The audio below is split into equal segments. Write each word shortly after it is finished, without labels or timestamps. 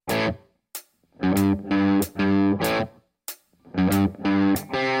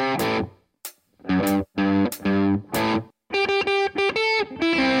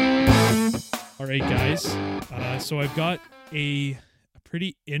So I've got a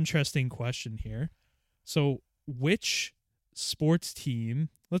pretty interesting question here. So which sports team,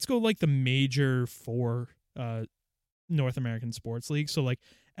 let's go like the major four North American sports leagues. So like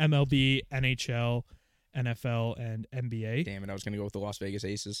MLB, NHL, NFL, and NBA. Damn it, I was going to go with the Las Vegas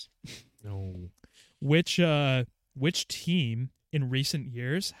Aces. No. Which team in recent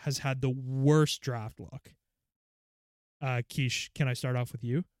years has had the worst draft luck? Keish, can I start off with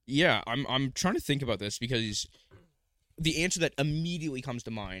you? Yeah, I'm trying to think about this because the answer that immediately comes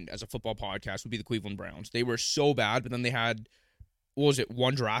to mind as a football podcast would be the Cleveland Browns. They were so bad, but then they had, what was it,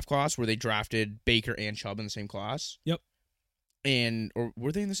 one draft class where they drafted Baker and Chubb in the same class? Yep. Or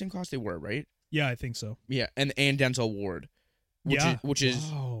were they in the same class? They were, right? Yeah, I think so. Yeah, and Denzel Ward. Which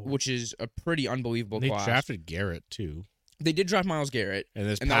is a pretty unbelievable They class. drafted Garrett, too. They did draft Myles Garrett. And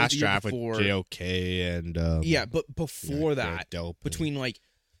this And that was past the year draft with before. JOK and... Yeah, but before that, between like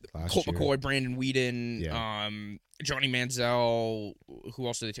Colt McCoy, Brandon Whedon, Johnny Manziel, who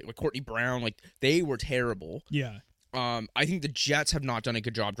else did they take? Like Courtney Brown, like they were terrible. Yeah. I think the Jets have not done a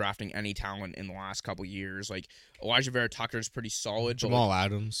good job drafting any talent in the last couple years. Like Elijah Vera Tucker is pretty solid. Jamal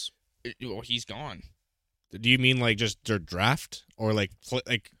Adams. Well, he's gone. Do you mean like just their draft or like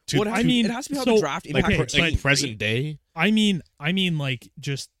I mean, it has to be how so, the draft like, impacts okay, the team, present right? day? I mean like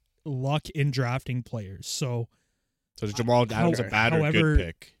just luck in drafting players. So is Jamal Adams a bad or good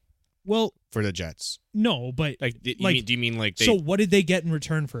pick well, for the Jets? no, but Like, do like, you mean like they... so what did they get in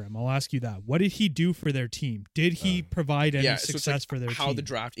return for him? I'll ask you that. What did he do for their team? Did he provide any so it's success for their how team? the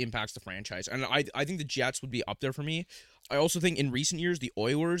draft impacts the franchise. And I think the Jets would be up there for me. I also think in recent years, the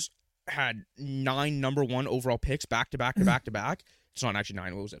Oilers had 9 number 1 overall picks back to back to back to back. It's not actually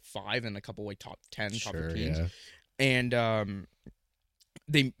 9. What was it? 5 and a couple like top 10, top 15. Yeah. And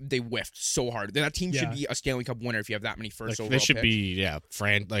they whiffed so hard. That team should be a Stanley Cup winner if you have that many first overall They should picks. be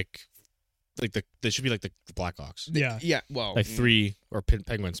they should be like the Blackhawks. Yeah. Yeah, well, Like 3 or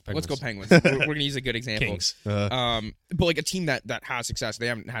Penguins. let's go Penguins. We're going to use a good example. Kings. But like a team that has success, they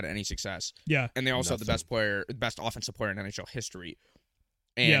haven't had any success. Yeah. And they also have the best offensive player in NHL history.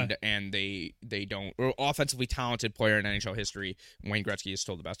 And they don't, or offensively talented player in NHL history. Wayne Gretzky is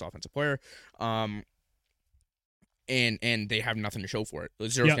still the best offensive player. And they have nothing to show for it.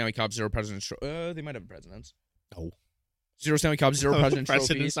 0 Stanley Cups, 0 President's. They might have presidents. No. 0 Stanley Cups, 0 President's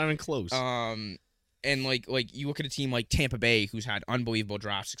trophies. Not even close. And like you look at a team like Tampa Bay, who's had unbelievable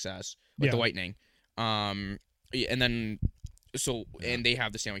draft success, like the Lightning. And then and they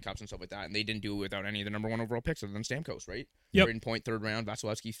have the Stanley Cups and stuff like that, and they didn't do it without any of the number 1 overall picks other than Stamkos, right? Yep. Braden Point, 3rd round,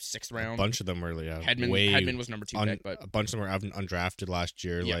 Vasilevsky, 6th round. A bunch of them were Hedman was number 2 pick, but a bunch of them were undrafted last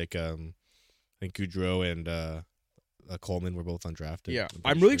year. Yeah. Like I think Goudreau and Coleman were both undrafted. yeah.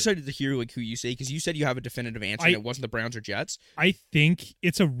 I'm really excited to hear like who you say, because you said you have a definitive answer and it wasn't the Browns or Jets. I think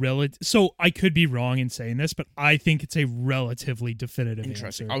it's a so I could be wrong in saying this, but I think it's a relatively definitive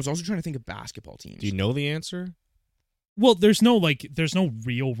Interesting. answer. I was also trying to think of basketball teams. Do you know the answer? Well, there's no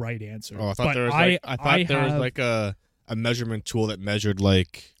real right answer. Oh, I thought but there was was like a measurement tool that measured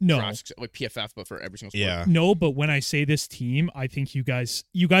like no, like PFF, but for every single sport. yeah. No, but when I say this team, I think you guys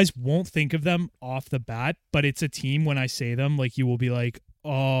won't think of them off the bat, but it's a team when I say them, like you will be like,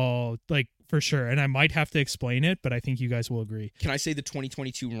 oh, like for sure. And I might have to explain it, but I think you guys will agree. Can I say the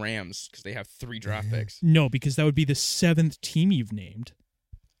 2022 Rams, because they have 3 draft picks? No, because that would be the 7th team you've named.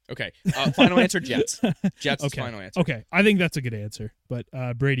 Okay. Final answer, Jets. Jets is Okay. final answer. Okay, I think that's a good answer. But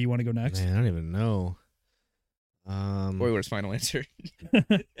Brady, you want to go next? Man, I don't even know. Oilers final answer.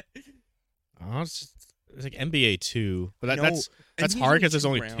 It's like NBA 2, but No, that's NBA's hard because there's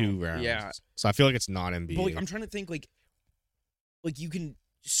only only 2 2 rounds. Yeah. So I feel like it's not NBA. But like, I'm trying to think like you can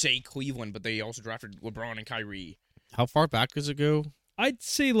say Cleveland, but they also drafted LeBron and Kyrie. How far back does it go? I'd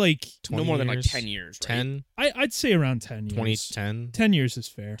say like 20 No more than like years? 10 years, right? 10, I'd say around 10 years. 2010, 10 years is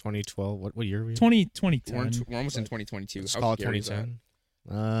fair. 2012. What year are we in? 2010. We're almost in 2022. Let's How call it scary is that?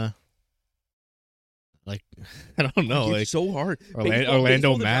 2010. Like I don't know, It's like so hard. Orlando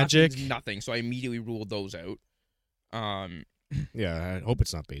Baseball, the draft Magic. means nothing, so I immediately ruled those out. Yeah, I hope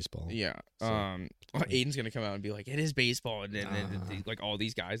it's not baseball. Yeah. So- Aiden's gonna come out and be like, "It is baseball," and then like all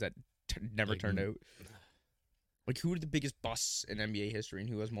these guys that never Like, turned out. Like, who are the biggest busts in NBA history, and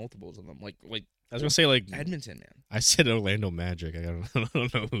who has multiples of them? Like I was gonna say like Edmonton, man. I said Orlando Magic. I don't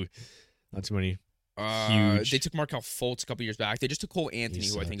know who. Not too many. Huge. They took Markel Fultz a couple years back. They just took Cole Anthony,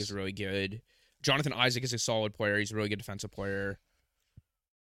 who I think sucks. is really good. Jonathan Isaac is a solid player. He's a really good defensive player.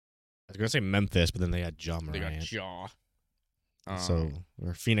 I was gonna say Memphis, but then they had Ja They got Morant. Jaw.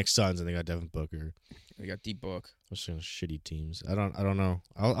 Or Phoenix Suns, and they got Devin Booker. They got Deep Book. Those kind of shitty teams. I don't know.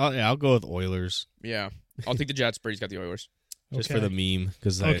 I'll go with Oilers Yeah, I'll take the Jets. Brady's got the Oilers. just Okay. for the meme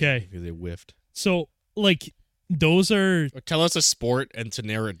because Okay. they whiffed. So, like, those are, Or tell us a sport and to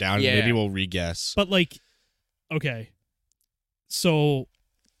narrow it down, and Yeah. maybe we'll re-guess. but like, okay. So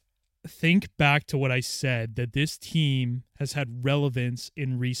think back to what I said, that this team has had relevance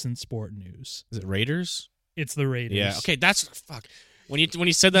in recent sport news. Is it Raiders? It's the Raiders. Yeah. Okay, that's fuck. When you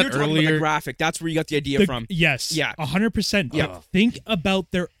said that You're talking about earlier, the graphic. That's where you got the idea from. Yes. Yeah. 100%. Yeah. But think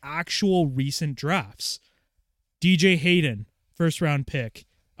about their actual recent drafts. DJ Hayden, first round pick.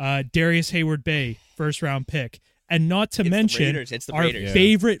 Darius Hayward Bay, first round pick. And not to It's the mention Raiders. It's the our Raiders. Yeah.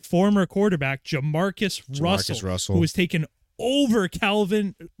 favorite former quarterback, Jamarcus Russell, Russell. who was taken over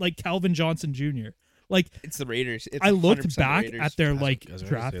Calvin Johnson Jr. Like, It's the Raiders. It's I looked 100% back the Raiders. at their I was like gonna say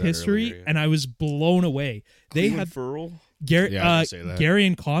draft that history, earlier, yeah. and I was blown away. They Cleveland had Ferrell. Gary, Yeah, I was gonna say that. Gary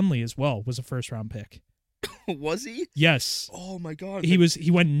and Conley as well was a first round pick. Was he? Yes, Oh my God.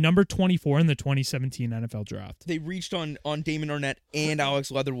 he went number 24 in the 2017 NFL draft. They reached on Damon Arnett and Alex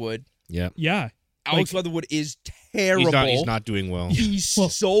Leatherwood. yeah, Yeah, Alex Leatherwood is terrible. he's not doing well. He's Well,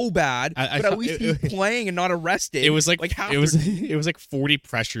 so bad, I but at thought- least he's playing and not arrested. It was like half it was their- it was like 40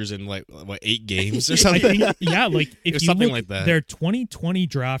 pressures in like what 8 games or I something. think, yeah, like It if was you something look like that. their 2020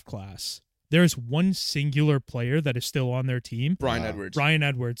 draft class, there's one singular player that is still on their team, Brian Wow. Edwards. Brian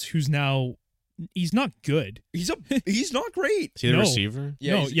Edwards, who's now he's not good. He's not great. Is he the No. receiver?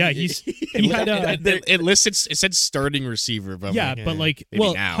 No, yeah, he had a- It said starting receiver, but I'm Yeah, like, but eh, like, maybe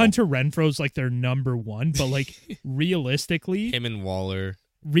well, now. Hunter Renfro's like their number one, but like realistically, him and Waller.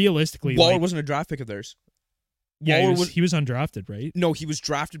 realistically, Waller like, wasn't a draft pick of theirs. yeah, Waller he was undrafted, right? No, he was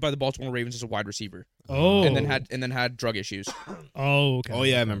drafted by the Baltimore Ravens as a wide receiver, Oh, and then had drug issues. oh, okay. Oh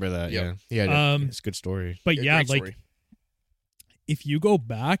yeah, I remember that. Yep. Yeah, yeah. Um, It's a good story. But yeah, Great like story. if you go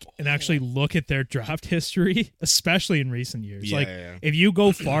back and actually look at their draft history, especially in recent years, Yeah, like yeah. if you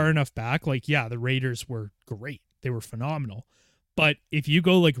go far enough back, like yeah, the Raiders were great, they were phenomenal. But if you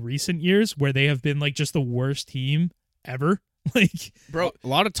go like recent years where they have been like just the worst team ever, like Bro, A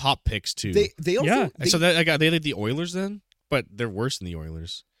lot of top picks too. they also Yeah. they, so that I got they like the Oilers then, but they're worse than the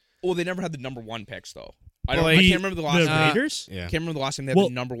Oilers. well they never had the number 1 picks though. I Well, don't. I can't remember the last. the time. Raiders. Yeah. Can't remember the last time they had Well,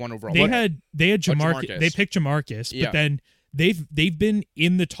 the number 1 overall. They pick. had Jamarcus. Jamarcus. They picked Jamarcus, Yeah. but then they've been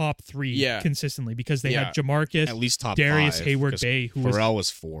in the top 3 Yeah. consistently because they Yeah. had Jamarcus, At least top Darius 5, Hayward because Bay, who was Pharrell was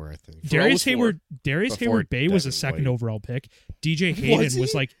 4, I think. Pharrell Darius was 4 Darius before Hayward Bay was a Devin second White. overall pick. DJ Hayden he?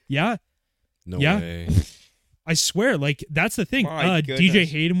 was like, yeah, No Yeah. way. I swear, like that's the thing. My DJ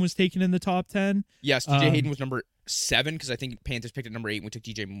goodness. Hayden was taken in the top 10. Yes, DJ Um, Hayden was number 7 because I think Panthers picked at number 8 and we took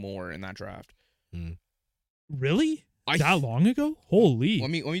DJ Moore in that draft. Really? I That long ago? Holy. Let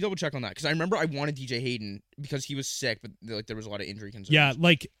me double check on that because I remember I wanted DJ Hayden because he was sick, but like there was a lot of injury concerns. Yeah,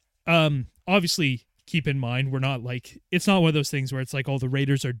 like obviously keep in mind we're not like it's not one of those things where it's like, oh, the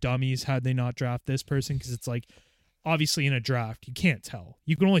Raiders are dummies had they not draft this person, because it's like obviously in a draft you can't tell.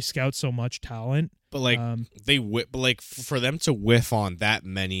 You can only scout so much talent. But like but like for them to whiff on that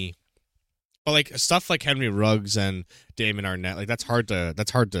many, but like stuff like Henry Ruggs and Damon Arnett, like that's hard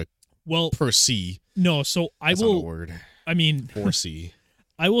to Well, foresee. no, so I That's not a will word. I mean Foresee.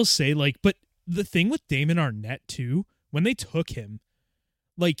 I will say, like, but the thing with Damon Arnett too, when they took him,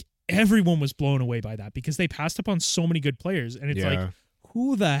 like everyone was blown away by that because they passed up on so many good players, and it's like,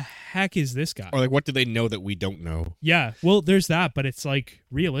 who the heck is this guy? Or like, what do they know that we don't know? Yeah, well, there's that, but it's like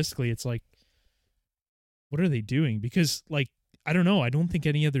realistically, it's like, what are they doing? Because like I don't know, I don't think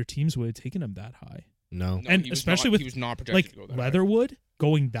any other teams would have taken him that high. No. No, and he was especially not, with, he was not projected Like to go that high. Leatherwood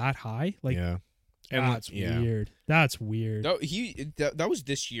going that high, like yeah. that's weird. That's weird. That was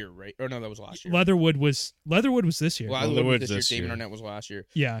this year, right? Or no, that was last year. Leatherwood was this year. Well, Leatherwood Leatherwood's was this this year. Damon year. Arnett was last year.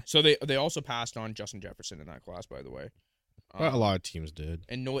 Yeah, So they also passed on Justin Jefferson in that class, by the way. But a lot of teams did,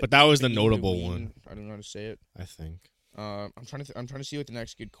 And no, but that was the Benito notable Wheaton, one. I don't know how to say it. I think. I'm trying to see what the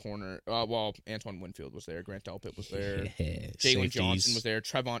next good corner. Well, Antoine Winfield was there. Grant Delpit was there. Jalen Johnson was there.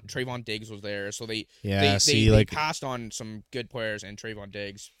 Trayvon Diggs was there. So they they passed on some good players and Trayvon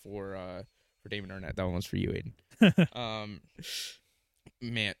Diggs for Damon Arnett. That one was for you, Aiden.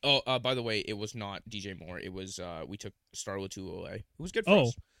 Man. Oh, by the way, it was not DJ Moore. It was we took Starla Tuolay. It was good for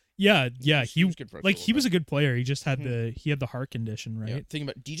us. yeah. He was good for us. Like a he little was bit. a good player. He just had Mhm. he had the heart condition, right? Yeah. Thinking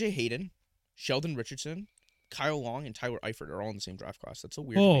about DJ Hayden, Sheldon Richardson, Kyle Long, and Tyler Eifert are all in the same draft class. That's so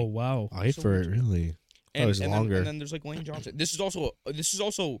weird. to Oh me. wow. Eifert, really? And, it was and longer. Then, and then there's like Lane Johnson. This is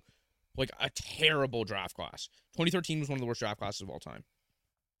also like a terrible draft class. 2013 was one of the worst draft classes of all time.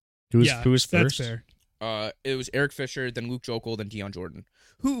 Who was That's first? fair. It was Eric Fisher, then Luke Jokel, then Deion Jordan.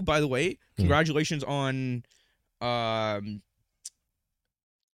 Who, by the way, congratulations on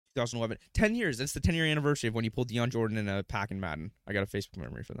 2011. 10 years. That's the 10-year anniversary of when you pulled Deion Jordan in a pack in Madden. I got a Facebook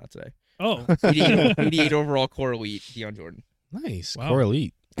memory from that today. Oh, 88 overall core elite Deion Jordan. Nice. Wow. Core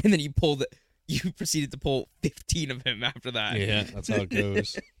elite. And then you pulled you proceeded to pull 15 of him after that. Yeah, that's how it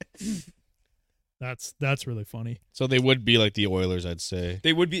goes. That's really funny. So they would be like the Oilers, I'd say.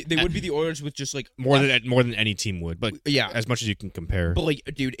 They would be the Oilers with just like More than any team would, but yeah. as much as you can compare. But like,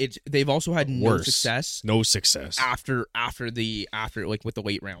 dude, they've also had no Worse. success No success. after like with the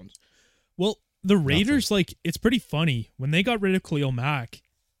late rounds. Well, the Raiders, like, it's pretty funny when they got rid of Khalil Mack.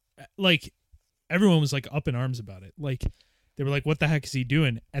 Like, everyone was like up in arms about it. Like, they were like, "What the heck is he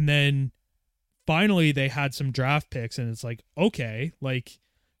doing?" And then finally, they had some draft picks, and it's like, okay, like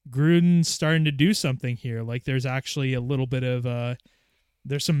Gruden's starting to do something here. Like, there's actually a little bit of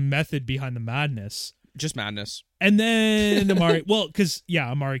there's some method behind the madness. Just madness. And then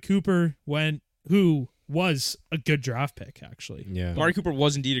Amari Cooper who was a good draft pick, actually. Yeah. Amari Cooper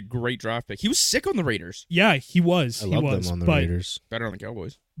was indeed a great draft pick. He was sick on the Raiders. Yeah, he was. I love them on the Raiders. Better on the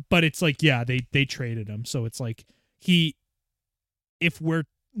Cowboys. But it's like, yeah, they traded him. So it's like if we're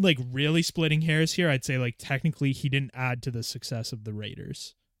like really splitting hairs here, I'd say like technically he didn't add to the success of the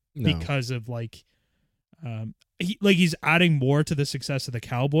Raiders because of like he's adding more to the success of the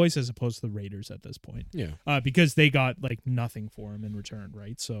Cowboys as opposed to the Raiders at this point. Yeah. Because they got like nothing for him in return,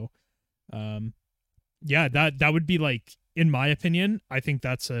 right? So yeah, that would be like, in my opinion, I think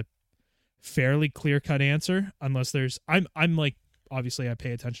that's a fairly clear-cut answer, unless there's I'm like, obviously I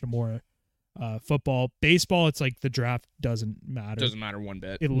pay attention to more football. Baseball, it's like the draft doesn't matter. Doesn't matter one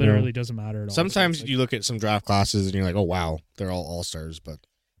bit. It literally doesn't matter at all. Sometimes So it's you look at some draft classes and you're like, oh, wow, they're all stars, but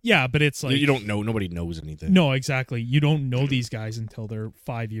yeah, but it's like you don't know. Nobody knows anything. No, exactly. You don't know these guys until they're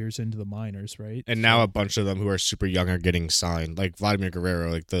 5 years into the minors, right? And now a bunch of them who are super young are getting signed, like Vladimir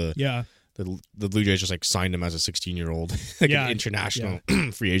Guerrero, like the Blue Jays just like signed him as a 16-year-old, like an international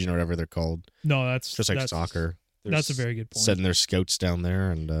free agent or whatever they're called. No, that's just like soccer. That's a very good point. Sending their scouts down there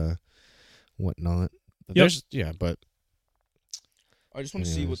and whatnot. But but I just want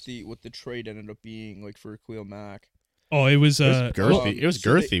to see what the trade ended up being like for Khalil Mack. Oh, it was girthy. It was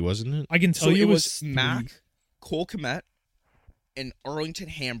girthy, wasn't it? I can tell you it was Mack, Cole Kmet, and Arlington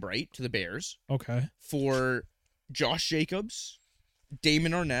Hambright to the Bears. Okay. For Josh Jacobs,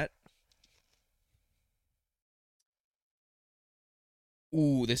 Damon Arnett.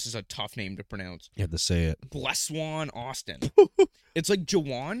 Ooh, this is a tough name to pronounce. You have to say it. Bleswan Austin. It's like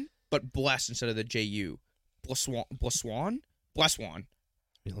Jawan, but bless instead of the J-U. Bleswan? Let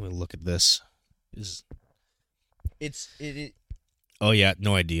me look at this. Oh yeah,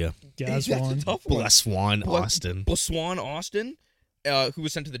 no idea. Gazwan. Bleswan Austin. Bleswan Austin, who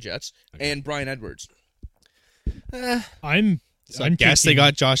was sent to the Jets, and Brian Edwards. I guess they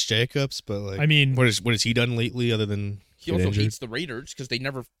got Josh Jacobs, but like, I mean, what has he done lately other than he also hates the Raiders because they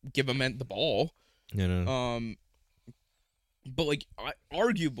never give him the ball. You know. But like,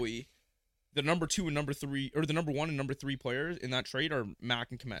 arguably, the number 2 and number 3, or the number 1 and number 3 players in that trade are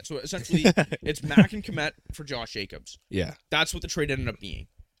Mack and Kmet. So essentially, it's Mack and Kmet for Josh Jacobs. Yeah, that's what the trade ended up being.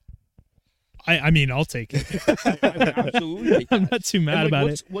 I mean, I'll take it. Absolutely, take I'm not too mad about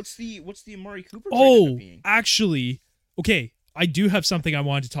it. What's the Amari Cooper trade end up being? Actually, okay. I do have something I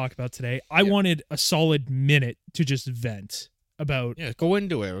wanted to talk about today. I wanted a solid minute to just vent about. Yeah, go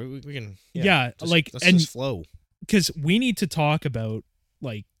into it. We can. Let's just flow. Because we need to talk about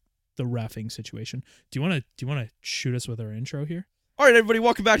like the reffing situation. Do you want to shoot us with our intro here? All right, everybody,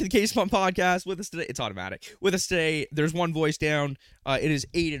 welcome back to the Case Pump Podcast. With us today, it's automatic. With us today, there's one voice down. It is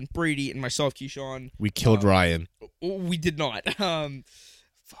Aiden, Brady, and myself, Keyshawn. We killed Ryan. We did not.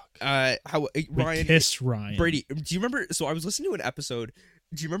 Ryan kissed Ryan. Brady, do you remember? So I was listening to an episode.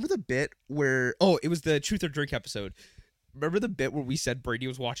 Do you remember the bit where? Oh, it was the Truth or Drink episode. Remember the bit where we said Brady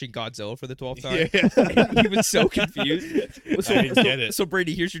was watching Godzilla for the 12th time? Yeah. And he was so confused. I didn't get it. So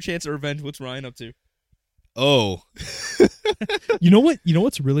Brady, here's your chance of revenge. What's Ryan up to? Oh. You know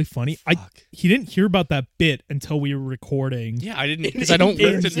what's really funny? He didn't hear about that bit until we were recording. Yeah, I didn't, because I don't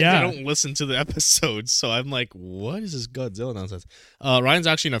listen to the episodes, so I'm like, what is this Godzilla nonsense? Ryan's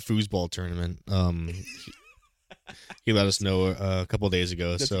actually in a foosball tournament. He let us know a couple of days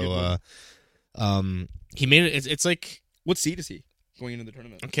ago. That's so he made it. It's like, what seed is he going into the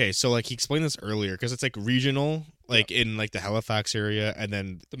tournament? Okay, so like he explained this earlier because it's like regional, like in like the Halifax area, and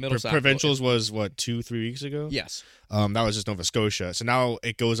then the middle provincials was what 2-3 weeks ago. Yes, that was just Nova Scotia. So now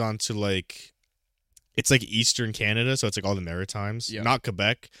it goes on to like, it's like Eastern Canada, so it's like all the Maritimes, not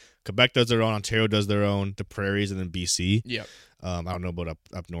Quebec. Quebec does their own, Ontario does their own, the Prairies, and then BC. Yeah. I don't know about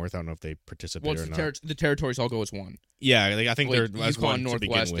up north. I don't know if they participate or not. The territories all go as one. Yeah, like I think like they're as one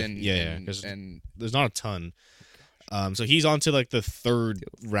Northwest to begin with. And there's not a ton. So he's on to like the third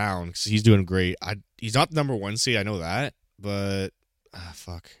round because he's doing great. He's not the number 1 seed, I know that, but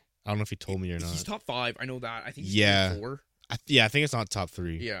fuck, I don't know if he told me or not. He's top 5, I know that. I think he's top 4. I think it's not top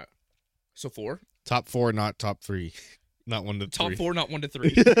 3. Yeah. So 4? Top 4, not top 3. Not 1 to 3. Top 4, not 1 to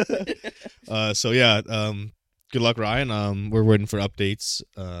 3. So yeah, good luck, Ryan. We're waiting for updates.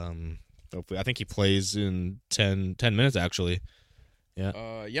 Hopefully, I think he plays in 10 minutes actually.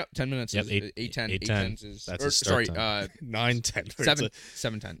 Yep, 10 minutes. Yep, Is 8:10. 8:10 is. That's or, his start sorry, time. 9:10.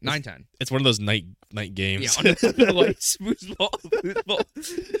 7:10. 9:10. It's one of those night games. Yeah, under the lights, foosball.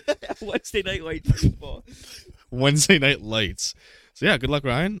 Wednesday night light foosball. Wednesday night lights. So yeah, good luck,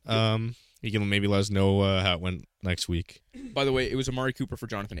 Ryan. You can maybe let us know how it went next week. By the way, it was Amari Cooper for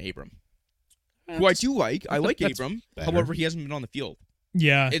Jonathan Abram, who I do like. I like Abram. better. However, he hasn't been on the field.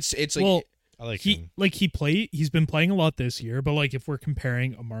 Yeah. It's like Well, I like he him. he's been playing a lot this year, but like if we're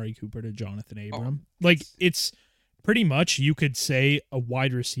comparing Amari Cooper to Jonathan Abram, like it's pretty much you could say a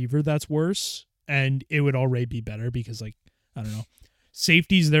wide receiver that's worse and it would already be better because like I don't know.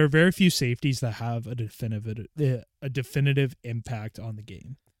 Safeties, there are very few safeties that have a definitive impact on the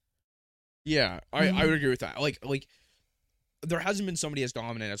game. yeah, I would agree with that. Like there hasn't been somebody as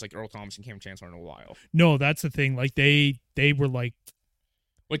dominant as like Earl Thomas and Cam Chancellor in a while. No, that's the thing. Like they were like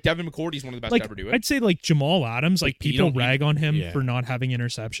Devin McCourty's one of the best like to ever do it. I'd say like Jamal Adams, like you people don't- rag on him yeah. for not having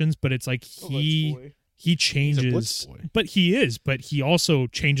interceptions, but it's like Oh, he let's boy. he blitz changes, boy. but he also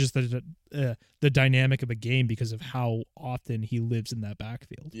changes the dynamic of a game because of how often he lives in that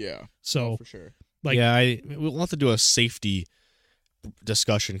backfield. Yeah, So for sure. like yeah, we'll have to do a safety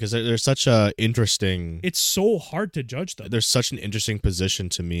discussion because there's such a interesting. it's so hard to judge them. There's such an interesting position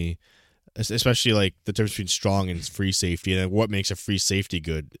to me, especially like the difference between strong and free safety, and what makes a free safety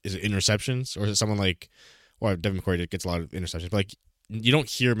good. Is it interceptions, or is it someone like, well, Devin McCourty gets a lot of interceptions, but like you don't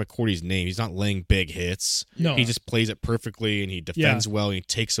hear McCourty's name. He's not laying big hits. No. He just plays it perfectly, and he defends well, and he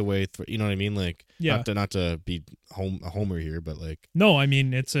takes away. You know what I mean? Like, Yeah. not to be a homer here, but like No, I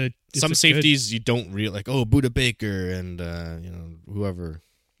mean it's some a safeties you don't really like. Oh, Buda Baker and whoever.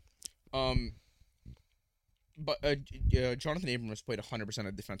 But Jonathan Abram has played 100%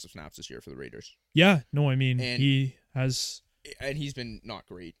 of defensive snaps this year for the Raiders, Yeah, no, I mean And- he has. and he's been not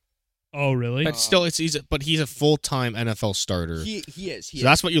great. Oh really? But still, he's a full-time NFL starter. He is. So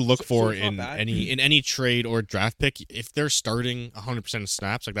that's what you look So for it's not in bad. any trade or draft pick. If they're starting 100% of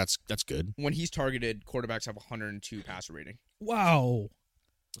snaps, like that's good. When he's targeted, quarterbacks have 102 passer rating. Wow.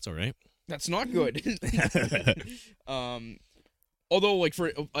 That's all right. That's not good. Although, like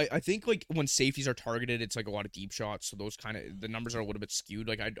I think like when safeties are targeted, it's like a lot of deep shots, so those kind of the numbers are a little bit skewed.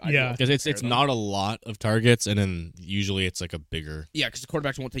 Like Yeah. Because it's not a lot of targets, and then usually it's like a bigger. Yeah, because the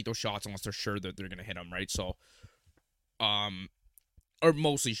quarterbacks won't take those shots unless they're sure that they're going to hit them, right? So, or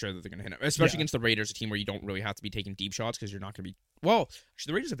mostly sure that they're going to hit them, especially Yeah. against the Raiders, a team where you don't really have to be taking deep shots because you're not going to be. Well,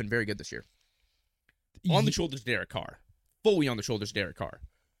 actually, the Raiders have been very good this year. On the shoulders of Derek Carr, fully on the shoulders of Derek Carr.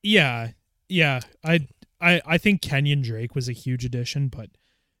 Yeah. I think Kenyon Drake was a huge addition, but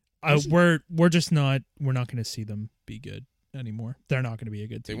we're not going to see them be good anymore. They're not going to be a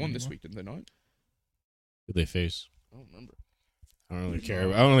good They team. won this anymore. week, didn't they not? Who they face? I don't remember. I don't really care.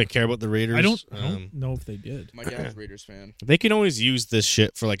 I don't really care about the Raiders. I don't know if they did. My dad's a Raiders fan. They can always use this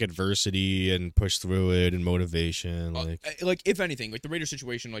shit for like adversity and push through it and motivation. Like if anything, like the Raiders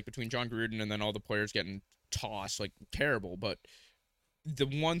situation, like between John Gruden and then all the players getting tossed, like terrible. But the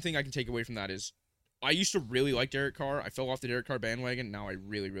one thing I can take away from that is I used to really like Derek Carr. I fell off the Derek Carr bandwagon. Now I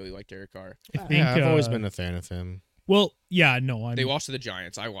really, really like Derek Carr. I think, yeah, I've always been a fan of him. Well, yeah, no, They lost to the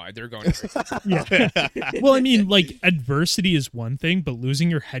Giants. I lied. They're going. yeah. Well, I mean, like adversity is one thing, but losing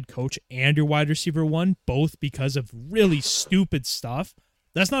your head coach and your wide receiver one, both because of really stupid stuff,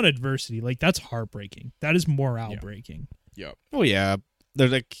 that's not adversity. Like that's heartbreaking. That is morale breaking. Yep. Oh yeah, they're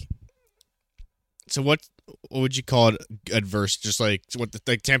like. So what would you call it? Adverse? Just like what?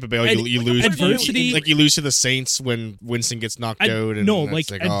 Like Tampa Bay, you lose adversity. Like you lose to the Saints when Winston gets knocked out. And no, it's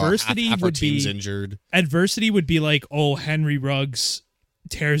like, half adversity our would team's be injured. Adversity would be like, oh, Henry Ruggs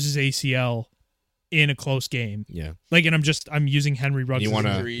tears his ACL in a close game. Yeah, Like, and I'm using Henry Ruggs. you as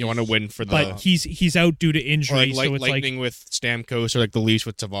an want to win for the. but he's out due to or injury, like so it's Lightning with Stamkos or like the Leafs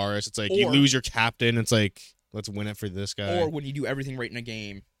with Tavares. It's like you Or- lose your captain. It's like let's win it for this guy. Or when you do everything right in a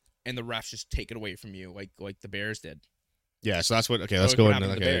game and the refs just take it away from you, like the Bears did. yeah, so that's what. Okay, let's What go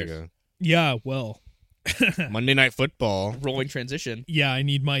happened into to the okay. Bears? yeah, well, Monday Night Football. Rolling transition. yeah, I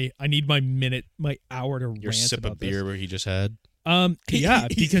need my my hour to Your rant sip about of beer where he just had. this. Yeah,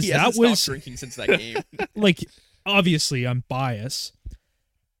 because He that hasn't stopped was drinking since that game. like obviously I'm biased.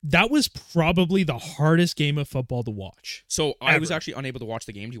 That was probably the hardest game of football to watch. So I was Ever. actually unable to watch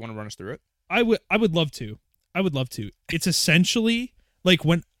the game. Do you want to run us through it? I would love to. It's essentially like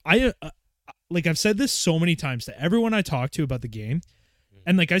when like I've said this so many times to everyone I talk to about the game,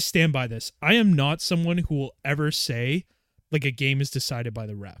 and like I stand by this. I am not someone who will ever say like a game is decided by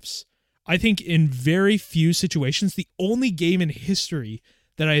the refs. I think in very few situations, the only game in history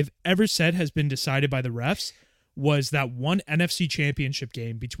that I've ever said has been decided by the refs was that one NFC Championship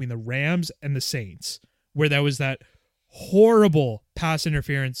game between the Rams and the Saints, where there was that horrible pass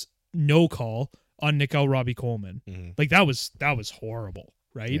interference no call on Nickel Robbie Coleman. Like that was horrible,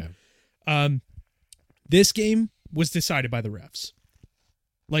 right? Yeah. This game was decided by the refs.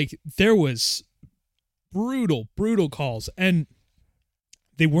 Like there was brutal calls, and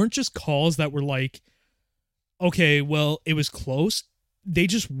they weren't just calls that were like, okay, well, it was close. They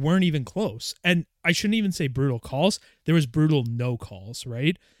just weren't even close. And I shouldn't even say brutal calls. There was brutal no calls,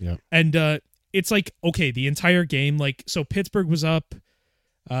 right? Yeah. And it's like, okay, the entire game, like, so Pittsburgh was up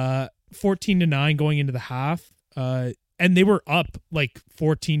 14-9 going into the half, and they were up like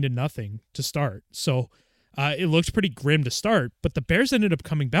 14-0 to start. So it looked pretty grim to start, but the Bears ended up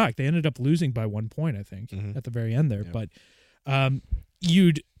coming back. They ended up losing by 1 point, I think, at the very end there. Yeah. But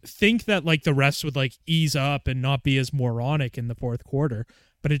you'd think that like the refs would like ease up and not be as moronic in the fourth quarter,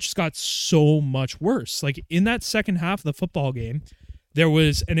 but it just got so much worse. Like in that second half of the football game, there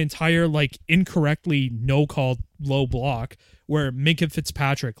was an entire like incorrectly no called low block where Minkah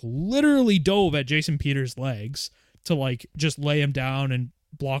Fitzpatrick literally dove at Jason Peters' legs to like just lay him down and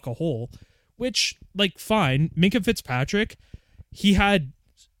block a hole, which like fine. Minkah Fitzpatrick, he had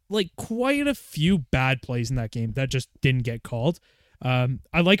like quite a few bad plays in that game that just didn't get called.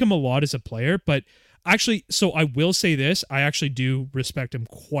 I like him a lot as a player, but actually, so I will say this, I actually do respect him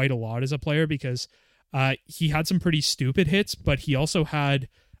quite a lot as a player because he had some pretty stupid hits, but he also had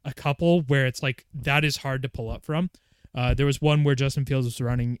a couple where it's like, that is hard to pull up from. There was one where Justin Fields was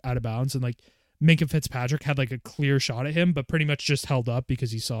running out of bounds and like Minkah Fitzpatrick had like a clear shot at him, but pretty much just held up because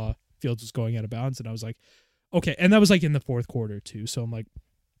he saw Fields was going out of bounds. And I was like, okay. And that was like in the fourth quarter too. So I'm like,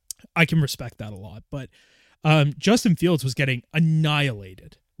 I can respect that a lot, but Justin Fields was getting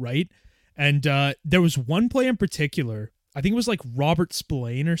annihilated, right? And there was one play in particular, I think it was like Robert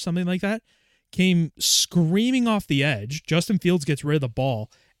Spillane or something like that, came screaming off the edge. Justin Fields gets rid of the ball,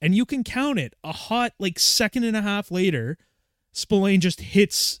 and you can count it, a hot like second and a half later, Spillane just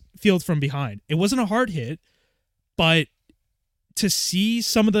hits Fields from behind. It wasn't a hard hit, but to see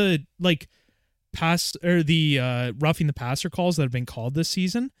some of the like pass or the roughing the passer calls that have been called this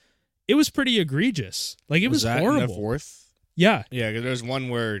season, it was pretty egregious. Like it was that horrible. in the fourth? Yeah. Yeah, there's one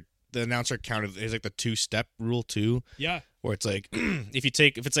where the announcer counted, it's like the 2-step rule too. Yeah. Where it's like if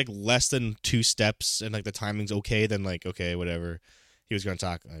it's like less than 2 steps and like the timing's okay, then like okay, whatever. He was gonna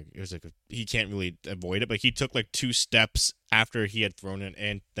talk. Like, it was like he can't really avoid it, but he took like 2 steps after he had thrown it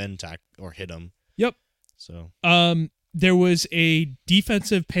and then or hit him. Yep. So there was a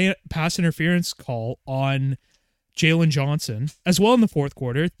defensive pass interference call on Jalen Johnson as well in the fourth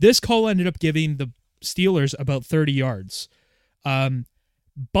quarter. This call ended up giving the Steelers about 30 yards.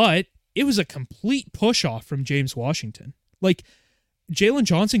 But it was a complete push off from James Washington. Like Jalen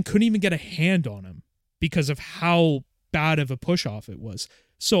Johnson couldn't even get a hand on him because of how bad of a push off it was.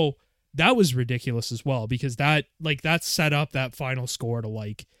 So that was ridiculous as well because that set up that final score to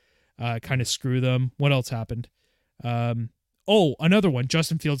like kind of screw them. What else happened? Another one.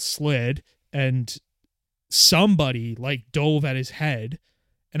 Justin Fields slid and somebody like dove at his head,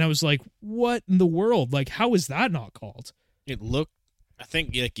 and I was like, what in the world? Like, how is that not called? It looked, I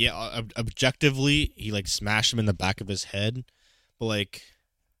think, like, yeah, objectively, he like smashed him in the back of his head, but like,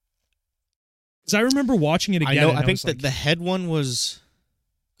 because I remember watching it again. I know. And I think was that like, the head one was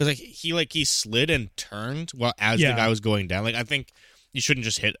because he slid and turned while as the guy was going down. Like, I think you shouldn't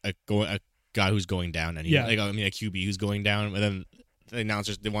just hit a guy who's going down. And like, I mean, a QB who's going down, and then the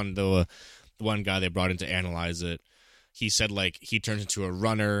announcers, the one guy they brought in to analyze it, he said like he turns into a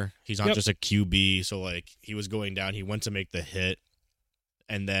runner. He's not just a QB. So like he was going down. He went to make the hit,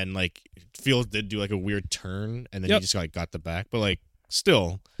 and then like Fields did do like a weird turn, and then he just like got the back. But like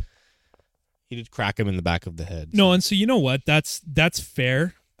still, he did crack him in the back of the head. No, and so you know what? That's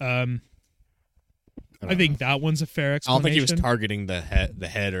fair. I think that one's a fair explanation. I don't think he was targeting the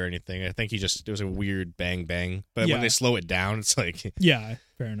head or anything. I think it was a weird bang bang. But when they slow it down, it's like yeah,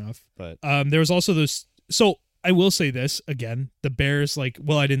 fair enough. But there was also those. So I will say this again: the Bears, like,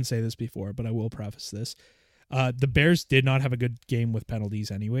 well, I didn't say this before, but I will preface this: the Bears did not have a good game with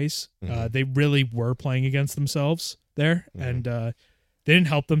penalties, anyways. They really were playing against themselves there, and they didn't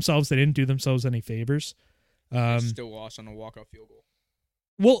help themselves. They didn't do themselves any favors. Still lost on a walkout field goal.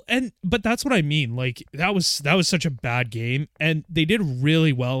 Well, but that's what I mean. Like that was such a bad game, and they did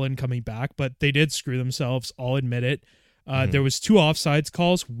really well in coming back, but they did screw themselves. I'll admit it. There was 2 offsides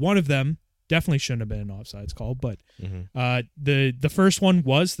calls. One of them definitely shouldn't have been an offsides call, but the first one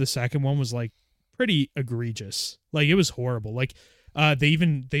was. The second one was like pretty egregious. Like it was horrible. Like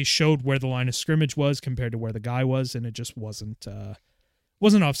They showed where the line of scrimmage was compared to where the guy was, and it just wasn't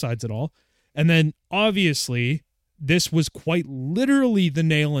offsides at all. And then obviously this was quite literally the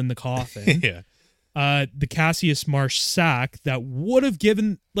nail in the coffin. Yeah. The Cassius Marsh sack that would have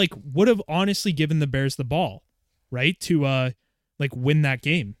honestly given the Bears the ball, right? To win that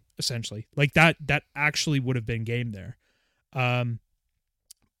game, essentially. Like that actually would have been game there.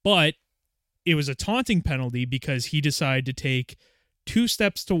 But it was a taunting penalty because he decided to take 2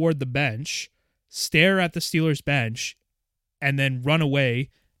 steps toward the bench, stare at the Steelers bench, and then run away,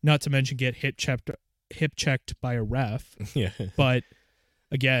 not to mention get hip checked by a ref. Yeah. But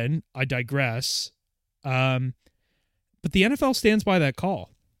again, I digress. But the NFL stands by that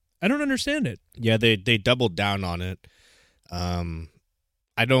call. I don't understand it. Yeah, they doubled down on it.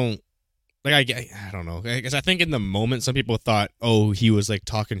 I don't know. Because I think in the moment, some people thought, oh, he was like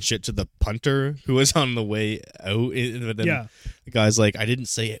talking shit to the punter who was on the way out. But then Yeah. the guy's like, I didn't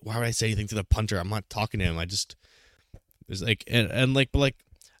say it. Why would I say anything to the punter? I'm not talking to him. I just was like, but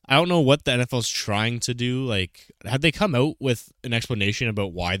I don't know what the NFL's trying to do. Like, had they come out with an explanation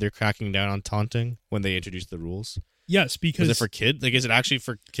about why they're cracking down on taunting when they introduced the rules? Yes, because Is it for kids? Like, is it actually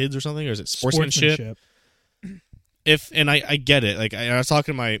for kids or something, or is it sportsmanship? I get it. Like, I was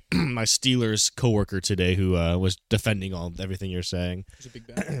talking to my my Steelers coworker today who was defending everything you're saying. He's a big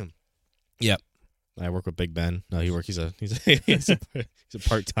Ben. Yep, I work with Big Ben. No, he's a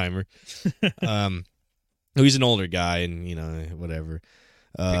part timer. He's an older guy, and whatever.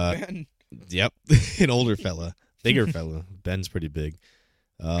 Big Ben. Yep, an older fella, bigger fella. Ben's pretty big.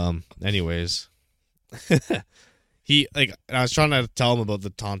 Anyways, I was trying to tell him about the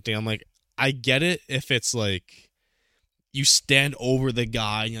taunting. I'm like, I get it if it's like you stand over the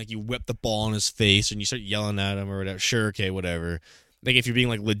guy and you whip the ball in his face and you start yelling at him or whatever. Sure, okay, whatever. Like if you're being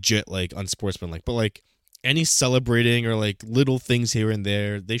like legit, like unsportsmanlike, but like any celebrating or like little things here and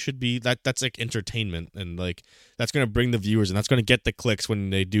there, they should be that's like entertainment, and like that's gonna bring the viewers and that's gonna get the clicks when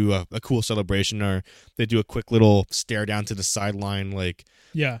they do a cool celebration or they do a quick little stare down to the sideline. Like,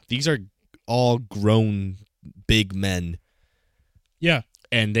 yeah, these are all grown big men. Yeah.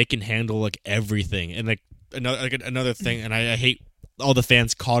 And they can handle like everything. And like another thing, and I hate all the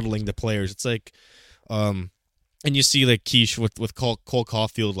fans coddling the players. It's like and you see like Quiche with Cole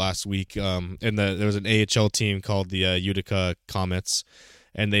Caulfield last week, and there was an AHL team called the Utica Comets,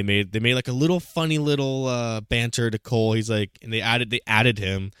 and they made like a little funny little banter to Cole. He's like, and they added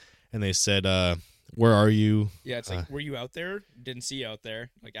him, and they said, where are you? Yeah, it's like, were you out there? Didn't see you out there.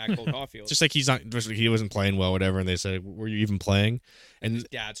 Like at Cole Caulfield. Just like he wasn't playing well, whatever. And they said, were you even playing? And his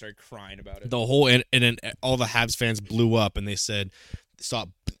dad started crying about it. The whole and then all the Habs fans blew up, and they said, stop.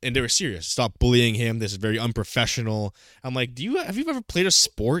 And they were serious. Stop bullying him. This is very unprofessional. I'm like, have you ever played a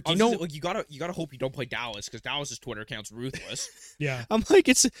sport? You know, like you gotta hope you don't play Dallas, because Dallas's Twitter account's ruthless. Yeah, I'm like,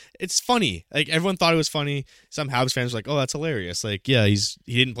 it's funny. Like everyone thought it was funny. Some Habs fans were like, oh, that's hilarious. Like, yeah, he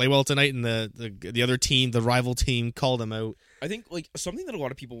didn't play well tonight, and the other team, the rival team, called him out. I think like something that a lot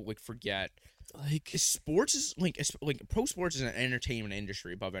of people like forget, like sports is like pro sports is an entertainment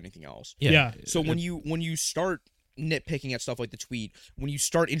industry above anything else. Yeah. So when you start nitpicking at stuff like the tweet, when you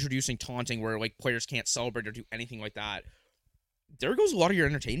start introducing taunting where like players can't celebrate or do anything like that, there goes a lot of your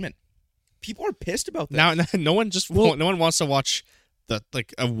entertainment. People are pissed about this. Now no one wants to watch the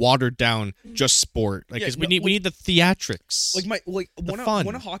like a watered down just sport. Like, because we need the theatrics.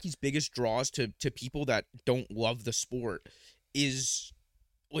 One of hockey's biggest draws to people that don't love the sport is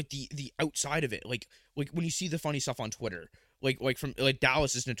like the outside of it. Like when you see the funny stuff on Twitter, like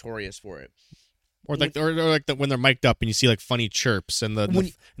Dallas is notorious for it. Or when they're mic'd up and you see like funny chirps and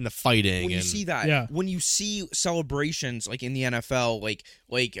the fighting. When you see that, yeah. When you see celebrations like in the NFL,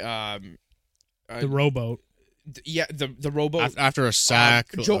 the rowboat. The rowboat after a sack.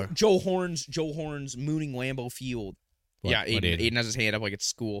 Joe Horn's mooning Lambeau Field. What, Aiden has his hand up like it's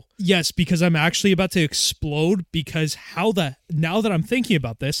school. Yes, because I'm actually about to explode. Because now that I'm thinking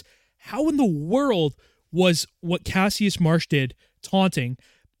about this, how in the world was what Cassius Marsh did taunting?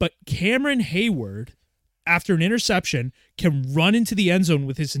 But Cameron Hayward, after an interception, can run into the end zone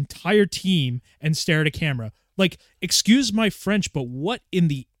with his entire team and stare at a camera. Like, excuse my French, but what in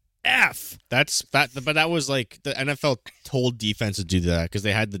the F? But that was like the NFL told defense to do that because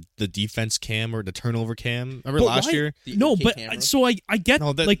they had the defense cam or the turnover cam. Remember last year? No, but camera? So I get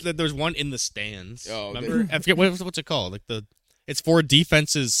there's one in the stands. Oh, remember? I forget what's it called. Like it's for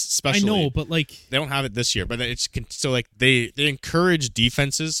defenses specially. I know, but like they don't have it this year. But it's so like they encourage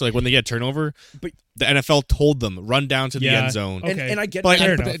defenses. So like when they get a turnover, but the NFL told them run down to the Yeah. end zone. Okay. And I get But,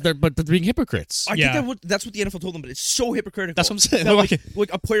 Fair like, enough. but they're being hypocrites. I Yeah. get that's what the NFL told them, but it's so hypocritical. That's what I'm saying. That, Like,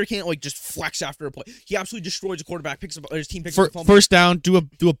 like a player can't like just flex after a play. He absolutely destroys a quarterback, picks up his team picks up the phone. First down, do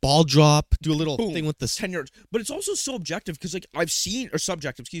a ball drop, do a little Boom. thing with the 10 yards. But it's also so objective because like I've seen or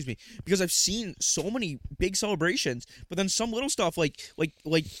subjective, excuse me, because I've seen so many big celebrations, but then some little stuff like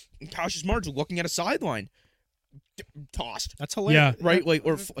Cassius Marshall looking at a sideline, tossed. That's hilarious. Yeah. Right? Like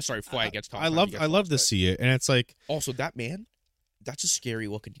flag gets tossed. I love to see it, and it's like Also, that man, that's a scary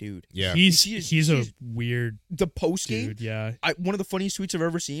looking dude. yeah. He's a weird The post game, dude. Yeah. one of the funniest tweets I've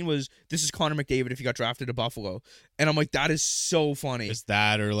ever seen was, "This is Connor McDavid if he got drafted to Buffalo," and I'm like, that is so funny. Is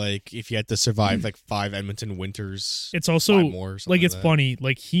that or like if you had to survive like 5 Edmonton winters, It's 5 also more, or something like it's that. funny.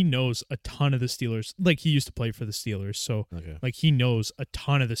 Like he knows a ton of the Steelers. Like he used to play for the Steelers, so Okay. like he knows a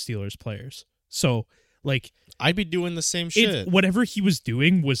ton of the Steelers players. So like I'd be doing the same shit. whatever he was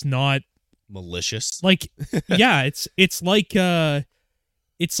doing was not Malicious. like yeah. It's like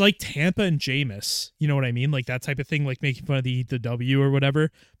Tampa and Jameis. You know what I mean? Like that type of thing. Like making fun of the W or whatever.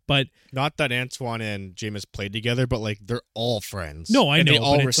 But Not that Antoine and Jameis played together, but like they're all friends. No, I and know, they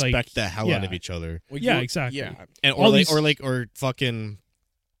all but it's respect like- the hell out yeah. of each other. Like, yeah, you- exactly. Yeah, And All these- or fucking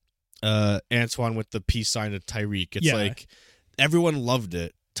Antoine with the peace sign to Tyreek. It's Yeah. like everyone loved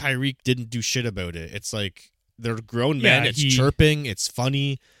it. Tyreek didn't do shit about it. It's like they're grown men. Yeah, It's he- chirping. It's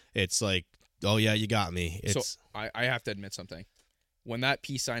funny. It's like, oh yeah, you got me. It's So I have to admit something. When that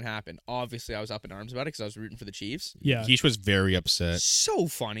peace sign happened, obviously I was up in arms about it because I was rooting for the Chiefs. yeah. Keish was very upset. So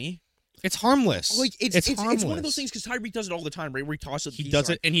funny. It's harmless. Like it's harmless. one of those things because Tyreek does it all the time, right? Where he tosses. He does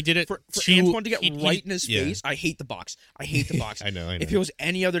it, and he did it for to Antoine to get he- right in his yeah. face. I hate the box. I hate the box. I know. If it was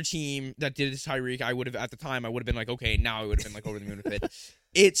any other team that did it to Tyreek, I would have at the time I would have been like, okay, now I would have been like over the moon with it.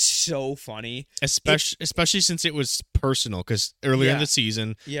 It's so funny. Especially since it was personal, because earlier in Yeah. the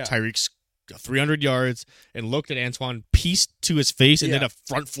season, Yeah. Tyreek's got 300 yards and looked at Antoine, pieced to his face, and Yeah. did a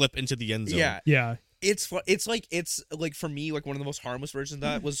front flip into the end zone. Yeah. Yeah. It's like for me like one of the most harmless versions of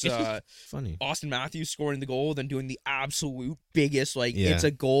that was Funny. Austin Matthews scoring the goal, then doing the absolute biggest like Yeah. it's a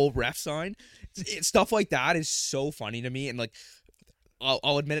goal ref sign. Stuff like that is so funny to me, and like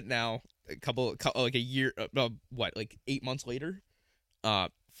I'll admit it now. Like a year, like 8 months later,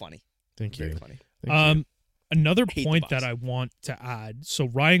 funny, Thank very you. funny. Thank you. Another Hate the point that Bucs. I want to add. So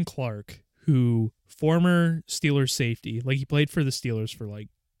Ryan Clark, who former Steelers safety, like he played for the Steelers for like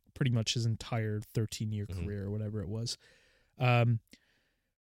pretty much his entire 13-year Mhm. career or whatever it was.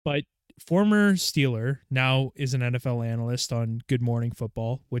 But former Steeler now is an NFL analyst on Good Morning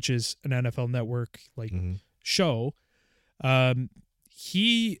Football, which is an NFL Network like Mhm. show.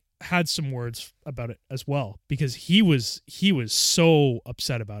 He had some words about it as well because he was so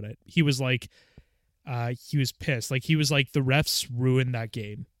upset about it. He was like he was pissed. Like he was like the refs ruined that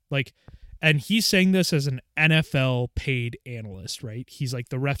game. Like, and he's saying this as an NFL paid analyst, right? He's like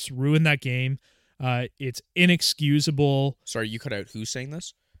the refs ruined that game. It's inexcusable. Sorry, you cut out. Who's saying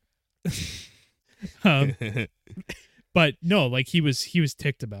this? Um, but no, like he was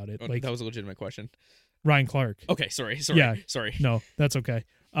ticked about it. Oh, Like that was a legitimate question. Ryan Clark. Okay, sorry. Yeah. Sorry. No, that's okay.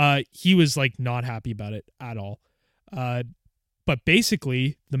 He was like not happy about it at all. But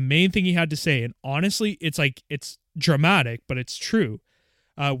basically the main thing he had to say, and honestly, it's dramatic, but it's true.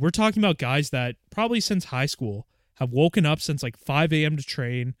 We're talking about guys that probably since high school have woken up since like 5 a.m. to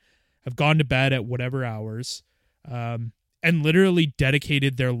train, have gone to bed at whatever hours, and literally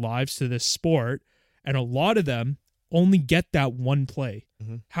dedicated their lives to this sport. And a lot of them only get that one play.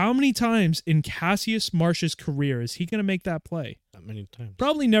 Mhm. How many times in Cassius Marsh's career is he going to make that play? Not many times.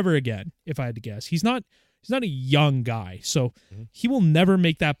 Probably never again, if I had to guess. He's not a young guy, so Mhm. he will never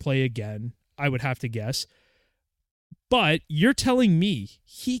make that play again, I would have to guess. But you're telling me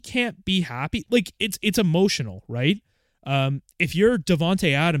he can't be happy? Like it's emotional, right? If you're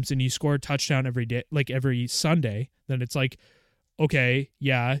Devontae Adams and you score a touchdown every day, like every Sunday, then it's like, okay,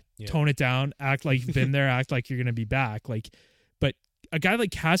 yeah, Yeah. tone it down, act like you've been there, act like you're gonna be back. Like, but a guy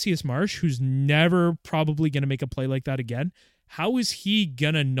like Cassius Marsh, who's never probably gonna make a play like that again, how is he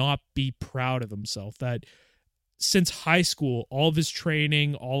gonna not be proud of himself that since high school, all of his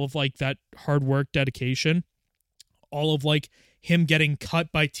training, all of like that hard work, dedication, all of like him getting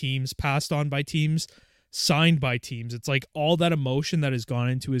cut by teams, passed on by teams, signed by teams. It's like all that emotion that has gone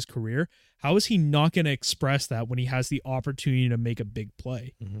into his career. How is he not going to express that when he has the opportunity to make a big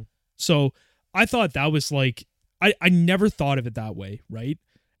play? Mhm. So I thought that was like, I never thought of it that way, right?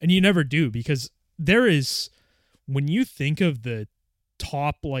 And you never do, because there is, when you think of the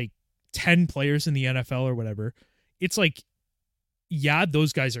top like 10 players in the NFL or whatever, it's like, yeah,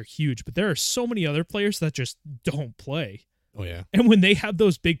 those guys are huge, but there are so many other players that just don't play. Oh yeah. And when they have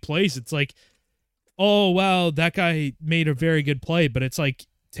those big plays, it's like oh wow, that guy made a very good play, but it's like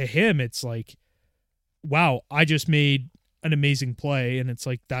to him, it's like, wow, I just made an amazing play, and it's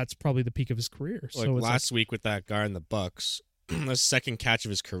like that's probably the peak of his career. Like So it's last week with that guy in the Bucks, the second catch of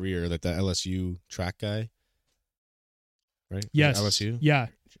his career, like the LSU track guy, right? yes, LSU. yeah,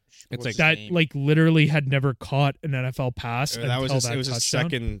 What's like his that name? like literally had never caught an NFL pass That until was his, that it was his touchdown.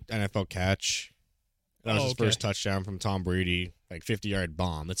 second NFL catch. That was Oh, his okay. first touchdown from Tom Brady, like 50-yard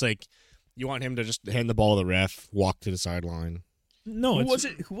bomb. It's like you want him to just hand the ball to the ref, walk to the sideline. No, Who it's, was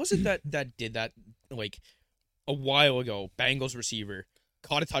it? Who was it that did that like a while ago? Bengals receiver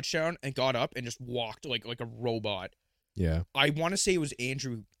caught a touchdown and got up and just walked like a robot. Yeah. I want to say it was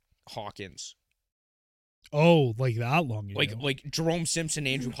Andrew Hawkins, Oh, like that long ago. like Jerome Simpson,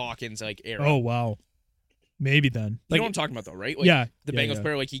 Andrew Hawkins like era. Oh wow, maybe then. you know what I'm talking about though, right? Like, yeah, the yeah, Bengals yeah.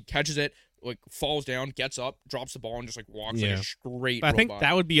 player, like he catches it, like falls down, gets up, drops the ball, and just like walks like Yeah. a straight. But I think robot.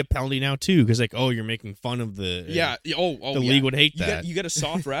 that would be a penalty now too, because like, oh, you're making fun of the Yeah. Oh. the yeah. league would hate You that. get you get a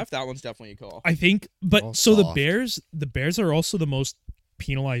soft ref. That one's definitely a call. I think, but All so soft. the Bears are also the most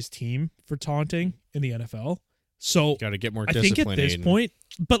penalized team for taunting in the NFL. So Got to get more I discipline. think at this Aiden. point,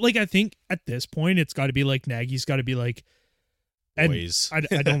 but like I think at this point, it's got to be like Nagy's got to be like, and boys. I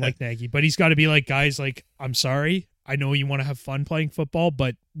don't like Nagy, but he's got to be like, guys, like I'm sorry, I know you want to have fun playing football,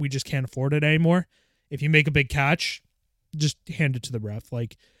 but we just can't afford it anymore. If you make a big catch, just hand it to the ref.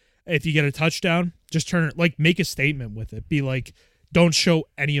 Like if you get a touchdown, just turn it, like make a statement with it. Be like, don't show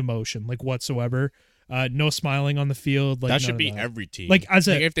any emotion like whatsoever. No smiling on the field. Like that none should of be that. every team. Like, as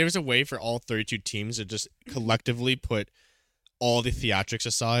a- if there was a way for all 32 teams to just collectively put all the theatrics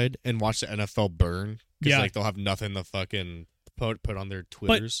aside and watch the NFL burn, because Yeah. like they'll have nothing to fucking put on their But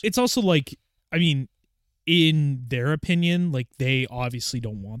Twitters. it's also like, I mean, in their opinion, like they obviously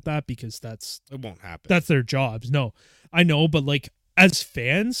don't want that because that's It won't happen. their jobs. No, I know, but like as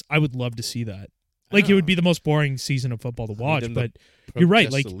fans, I would love to see that. Like it would be the most boring season of football to watch. them to But you're right,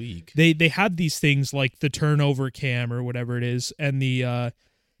 Protest like, the league. they have these things like the turnover cam or whatever it is, and the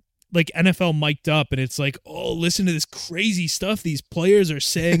like NFL mic'd up, and it's like, oh, listen to this crazy stuff these players are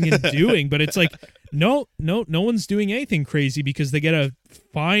saying and doing. But it's like, no one's doing anything crazy because they get a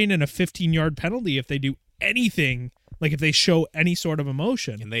fine and a 15-yard penalty if they do anything, like if they show any sort of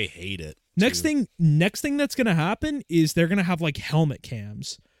emotion. And they hate it. Next too. thing that's gonna happen is they're gonna have like helmet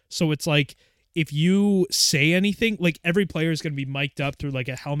cams. So it's like if you say anything, like every player is gonna be mic'd up through like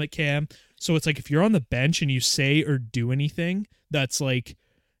a helmet cam. So it's like if you're on the bench and you say or do anything that's like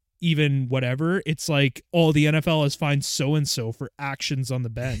even whatever, it's like, oh, the NFL has fined so and so for actions on the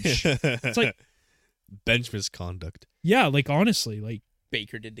bench. it's like- bench misconduct. Yeah, like honestly, like,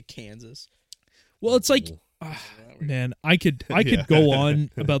 Baker did to Kansas. well, it's like, man, I could Yeah. go on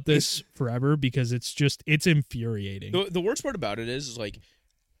about this forever because it's infuriating. The worst part about it is like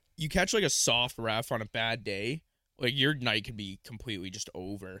you catch like a soft ref on a bad day, like your night could be completely just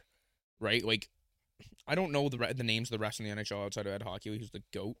over, right? Like I don't know the names of the refs in the NHL outside of Ed Hockey, who's the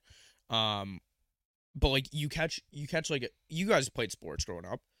GOAT. But like you catch like you guys played sports growing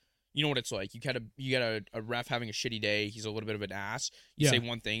up. You know what it's like. You get a ref having a shitty day. He's a little bit of an ass. You Yeah. say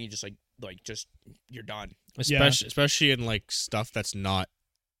one thing, you just just you're done. Especially in like stuff that's not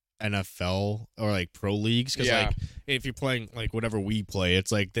NFL or like pro leagues, because Yeah. like if you're playing like whatever we play,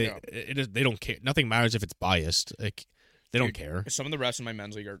 it's like they they don't care. Nothing matters if it's biased. Like they don't Dude, care. Some of the refs in my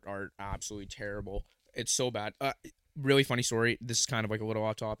men's league are absolutely terrible. It's so bad. Really funny story. This is kind of like a little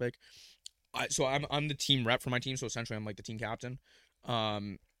off topic. So I'm the team rep for my team. So essentially, I'm like the team captain.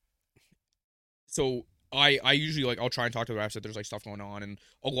 So I usually like I'll try and talk to the refs if there's like stuff going on, and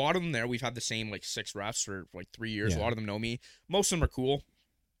a lot of them there we've had the same like 6 refs for like 3 years. A Yeah. lot of them know me. Most of them are cool.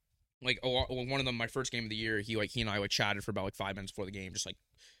 Like one of them, my first game of the year, he and I like chatted for about like 5 minutes before the game,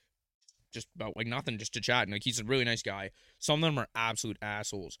 just about like nothing, just to chat. And like he's a really nice guy. Some of them are absolute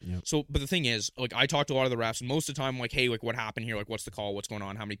assholes. Yep. So, but the thing is, like I talk to a lot of the refs, and most of the time, I'm like, hey, like what happened here? Like what's the call? What's going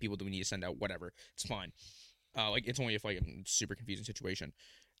on? How many people do we need to send out? Whatever, it's fine. Like it's only if like a super confusing situation.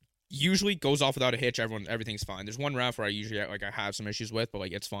 Usually goes off without a hitch. Everything's fine. There's one ref where I usually like I have some issues with, but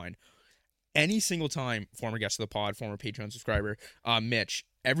like it's fine. Any single time, former guest of the pod, former Patreon subscriber, Mitch,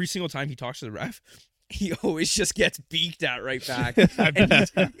 every single time he talks to the ref, he always just gets beaked at right back. And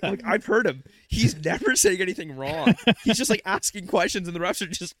he's, like I've heard him. He's never saying anything wrong. He's just like asking questions, and the refs are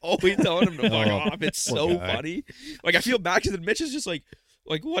just always telling him to fuck Oh, off. It's poor so guy. funny. Like I feel bad because Mitch is just like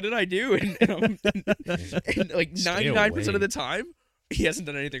what did I do? And like Stay 99% away. of the time, he hasn't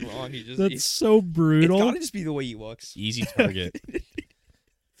done anything wrong. He just That's so it's brutal. gotta just be the way he looks. Easy target.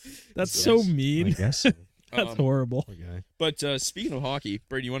 That's so Yes, I mean. guess. That's Um, horrible. Poor guy. But speaking of hockey,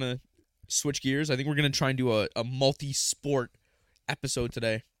 Brady, you want to switch gears? I think we're gonna try and do a multi-sport episode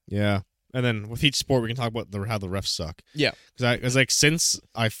today. Yeah. And then with each sport, we can talk about how the refs suck. Yeah. Because like since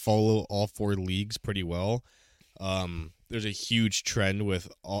I follow all 4 leagues pretty well, there's a huge trend with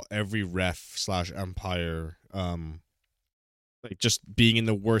every ref / umpire, like just being in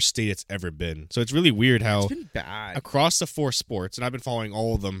the worst state it's ever been. So it's really weird how It's been bad. across the 4 sports, and I've been following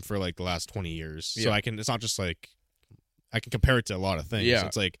all of them for like the last 20 years. So Yeah. it's not just like, I can compare it to a lot of things. Yeah.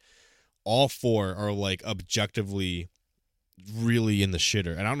 It's like all 4 are like objectively really in the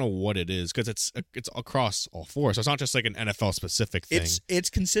shitter, and I don't know what it is because it's across all 4. So it's not just like an NFL specific thing. It's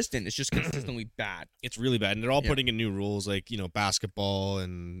consistent. It's just consistently bad. It's really bad, and they're all Yeah. putting in new rules, like basketball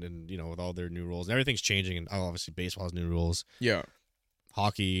and with all their new rules, and everything's changing. And obviously, baseball has new rules. Yeah.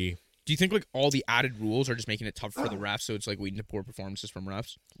 Hockey. Do you think like all the added rules are just making it tough for the refs? So it's like leading to poor performances from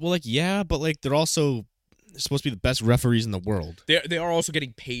refs. Well, like yeah, but like they're also supposed to be the best referees in the world. They are also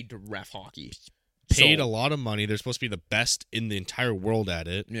getting paid to ref hockey. Paid So- a lot of money. They're supposed to be the best in the entire world at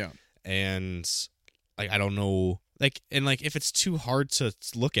it. Yeah. And like I don't know, like if it's too hard to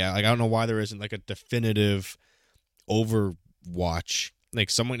look at, like I don't know why there isn't like a definitive overwatch, like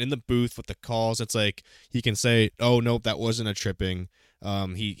someone in the booth with the calls. It's like he can say, "Oh no, that wasn't a tripping.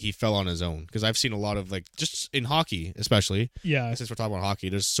 He fell on his own." Because I've seen a lot of like just in hockey, especially Yeah. since we're talking about hockey,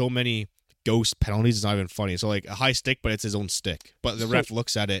 there's so many ghost penalties. It's not even funny. So like a high stick, but it's his own stick. But the ref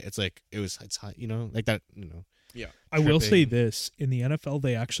looks at it. It's like it's high, like that. I will say tripping. this, in the NFL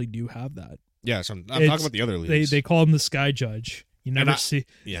they actually do have that. Yeah. So I'm It's- talking about the other leagues. They call him the sky judge. You never I- see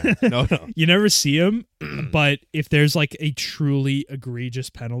yeah. No. you never see him, but if there's like a truly egregious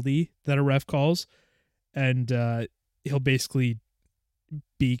penalty that a ref calls, and he'll basically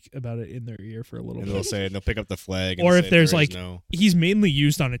speak about it in their ear for a little And bit. they'll say, and they'll pick up the flag. And Or say if there's there is like no. he's mainly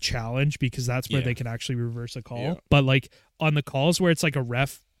used on a challenge because that's where Yeah. they can actually reverse a call. Yeah. But like on the calls where it's like a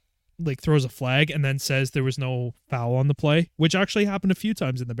ref like throws a flag and then says there was no foul on the play, which actually happened a few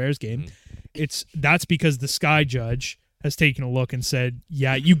times in the Bears game. That's because the sky judge has taken a look and said,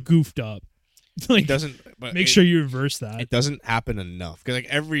 "Yeah, you goofed up." Like It doesn't. But make sure you reverse that. it doesn't happen enough because like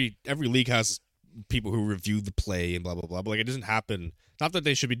every league has people who review the play and blah blah blah. But like it doesn't happen. Not that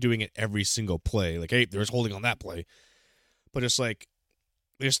they should be doing it every single play. Like hey, there's holding on that play, but it's like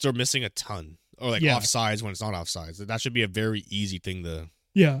they're missing a ton or like Yeah. offsides when it's not offsides. That should be a very easy thing to.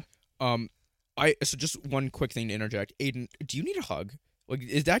 Yeah. So just one quick thing to interject. Aiden, do you need a hug? Like,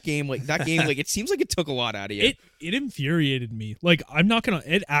 is that game like it seems like it took a lot out of you. It infuriated me. Like I'm not gonna.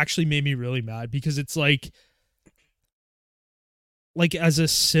 It actually made me really mad because it's like as a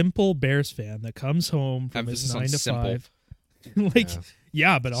simple Bears fan that comes home from Emphasis his on 9 to simple. 5, like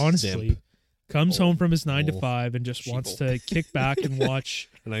yeah, but honestly, Simp. comes Oh, home from his 9 to oh, 5 and just wants sheeple. to kick back and watch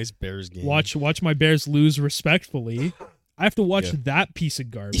A nice Bears game. watch my Bears lose respectfully. I have to watch Yeah. that piece of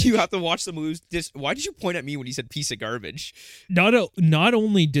garbage. You have to watch them lose. Why did you point at me when you said piece of garbage? Not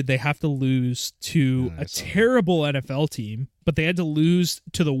only did they have to lose to Yeah, I a saw that. terrible NFL team, but they had to lose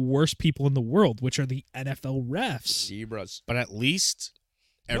to the worst people in the world, which are the NFL refs. Zebras. But at least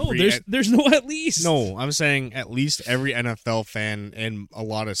No, there's no at least. no. I'm saying at least every NFL fan and a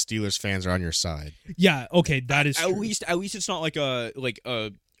lot of Steelers fans are on your side. Yeah, okay, that is At true. least it's not like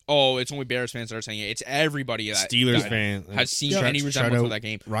oh, it's only Bears fans that are saying it. It's everybody that Steelers that fan has seen shout- any shout resemblance out of that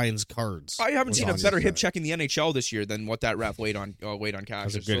game. Ryan's cards. I haven't was seen a on better his hip side. check in the NHL this year than what that ref laid on Cash. That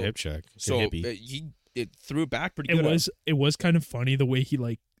was a good hip check. Good So hippie. it threw it back pretty it good. was kind of funny the way he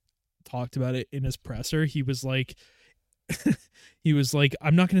like talked about it in his presser. He was like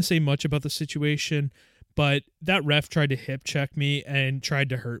I'm not going to say much about the situation, but that ref tried to hip check me and tried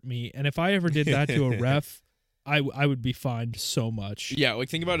to hurt me, and if I ever did that to a ref, I would be fined so much. Yeah, like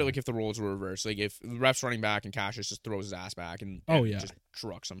think about it like if the roles were reversed. Like if the ref's running back and Cassius just throws his ass back and Oh, yeah. just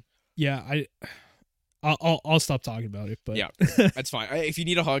trucks him. Yeah, I'll stop talking about it, but Yeah. That's fine. If you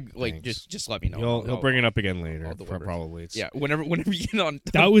need a hug, like Thanks. just let me know. He'll bring it up again later. I'll deliver. Probably. It's, Yeah, whenever you get on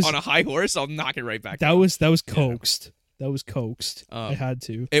That was- on a high horse, I'll knock it right back. that down. was coaxed. That was coaxed. I had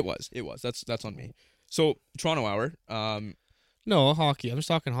to. It was. That's on me. So Toronto Hour. No hockey. I'm just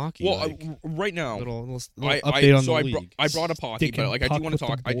talking hockey. Well, like, right now, little I update on so the I, league. I brought up hockey, Sticking but like I puck do want with to the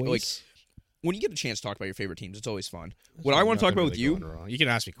talk. I, like boys. when you get a chance to talk about your favorite teams, it's always fun. What I want to talk about with you, You can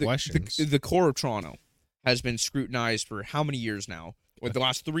ask me questions. the core of Toronto has been scrutinized for how many years now? With the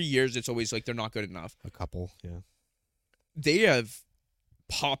last 3 years, it's always like they're not good enough. A couple. Yeah. They have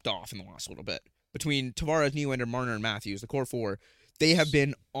popped off in the last little bit. Between Tavares, Nylander, Marner, and Matthews, the core four, they have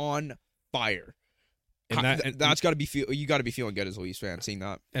been on fire. And That's got to be you got to be feeling good as a Leafs fan seeing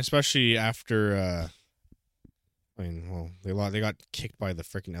that. especially after. They got kicked by the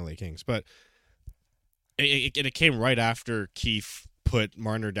freaking LA Kings, but it came right after Keefe put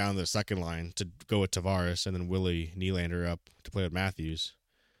Marner down the second line to go with Tavares, and then Willie Nylander up to play with Matthews.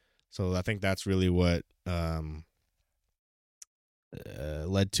 So I think that's really what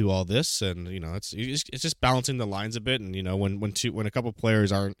led to all this, and it's just balancing the lines a bit, and when a couple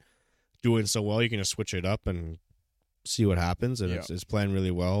players aren't doing so well, you can just switch it up and see what happens, and it's playing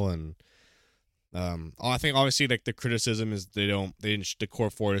really well. And I think obviously like the criticism is the core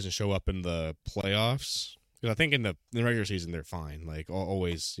four doesn't show up in the playoffs, because I think in the regular season they're fine. Like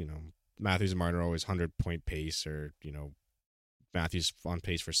always, Matthews and Martin are always 100-point pace, or Matthews on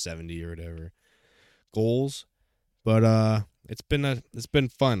pace for 70 or whatever goals. But it's been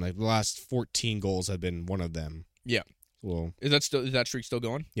fun. Like the last 14 goals have been one of them. Yeah. Well, is that streak still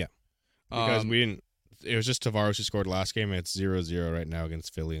going? Yeah. Because we didn't. It was just Tavares who scored last game, and it's 0-0 right now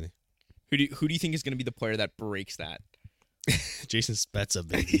against Philly. Who do you think is going to be the player that breaks that? Jason Spezza,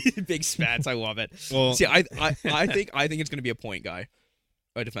 baby. Big Spats, I love it. Well, see, I think it's going to be a point guy,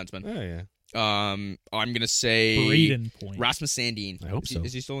 a defenseman. Oh yeah. I'm gonna say Braden Point. Rasmus Sandin. I hope so.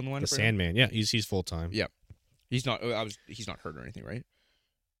 Is he still in the lineup? The Sandman. Yeah, he's full time. Yeah. He's not. He's not hurt or anything, right?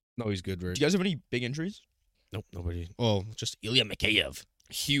 No, he's good. Do you guys have any big injuries? Nope, nobody. Oh, just Ilya Mikheyev.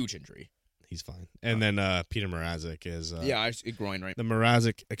 Huge injury. He's fine. And then Peter Mrazek is. Groin, right? The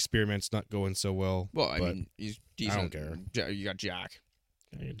Mrazek experiment's not going so well. Well, I mean, he's decent. I don't care. You got Jack.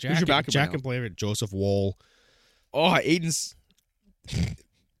 Who's your backup Jack right can play with Joseph Woll. Oh, Aiden's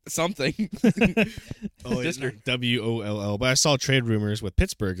something. Listener. WOLL. But I saw trade rumors with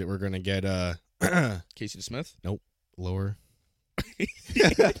Pittsburgh that we're going to get Casey DeSmith. Nope, lower.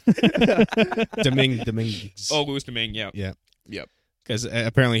 Dominguez. Oh, Louis Domingue. Yeah. Yeah. Yep. Because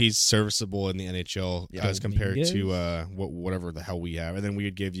apparently he's serviceable in the NHL as compared Dominguez. to whatever the hell we have. And then we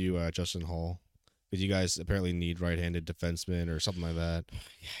would give you Justin Hall. Because you guys apparently need right-handed defensemen or something like that.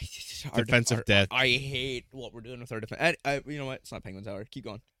 Defensive depth. I hate what we're doing with our defense. You know what? It's not Penguins Hour. Keep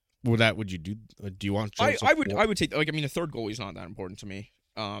going. Would you do? Do you want? I would take. Like, I mean, the third goalie is not that important to me.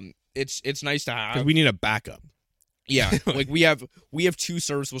 It's nice to have. Because we need a backup. Yeah, like we have two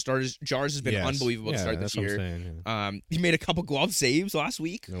serviceable starters. Jars has been unbelievable to start this year. What I'm saying, yeah. He made a couple glove saves last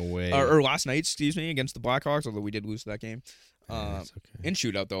week. No way. Or last night, excuse me, against the Blackhawks. Although we did lose that game. That's okay. In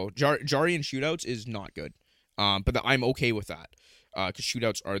shootout though, Jari in shootouts is not good. But I'm okay with that. Because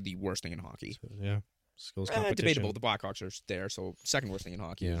shootouts are the worst thing in hockey. So, yeah. Skills competition. Debatable. The Blackhawks are there, so second worst thing in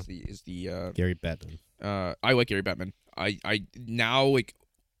hockey is the Gary Bettman. I like Gary Bettman. I now, like,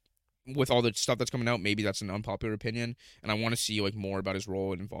 with all the stuff that's coming out, maybe that's an unpopular opinion, and I want to see like more about his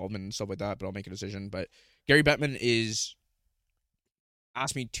role and involvement and stuff like that. But I'll make a decision. But Gary Bettman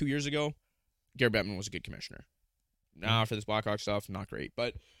asked me 2 years ago. Gary Bettman was a good commissioner. Now for this Blackhawks stuff, not great.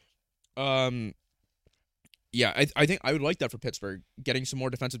 But yeah, I think I would like that for Pittsburgh. Getting some more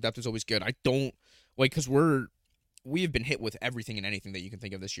defensive depth is always good. I don't like, because we have been hit with everything and anything that you can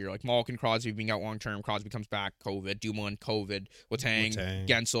think of this year. Like Malkin, Crosby being out long term. Crosby comes back, COVID. Dumoulin, COVID. Letang,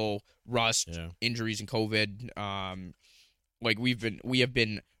 Gensel, Rust, injuries and COVID. Like we have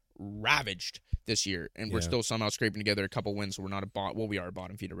been ravaged this year, and we're still somehow scraping together a couple wins. So we're not we are a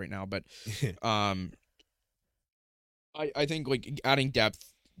bottom feeder right now, but I think like adding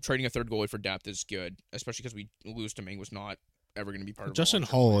depth, trading a third goalie for depth is good, especially because we lose to Ming was not ever going to be part of Justin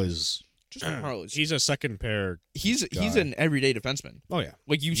Hall is. Justin Hall is. He's a second pair. He's an everyday defenseman. Oh yeah,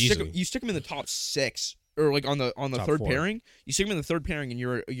 like you stick him in the top 6 or like on the top third 4. Pairing. You stick him in the third pairing, and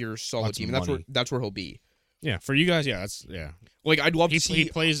you're a solid team, and that's where he'll be. Yeah, for you guys, Like I'd love to see. He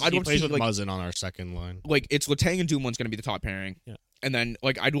plays with Muzzin on our second line. Like it's Letang and Dumoulin's going to be the top pairing. Yeah, and then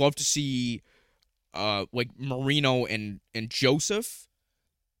like I'd love to see, like Marino and Joseph,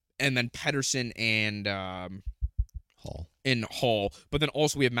 and then Pedersen and Hall. But then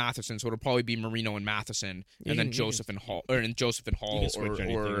also we have Matheson, so it'll probably be Marino and Matheson, and then Joseph and Hall, or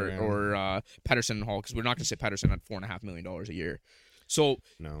Pedersen and Hall, because we're not going to sit Pedersen at $4.5 million a year. So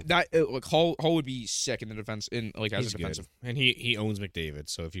that like Hall would be sick in the defense as a defensive, and he owns McDavid.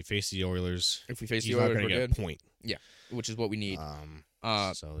 So if you face the Oilers, we're going to get a point. Yeah, which is what we need.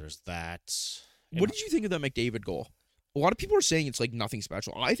 So there's that. What did you think of that McDavid goal? A lot of people are saying it's like nothing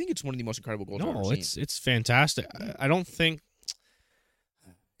special. I think it's one of the most incredible goals I've ever seen. It's fantastic. I don't think,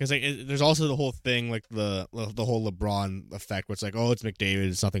 because like there's also the whole thing like the whole LeBron effect, where it's like, oh, it's McDavid,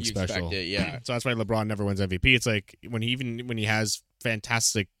 it's nothing special. Expect it, yeah. So that's why LeBron never wins MVP. It's like when he has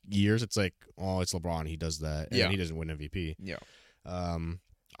fantastic years, it's like, oh, it's LeBron, he does that, and he doesn't win MVP. Yeah. I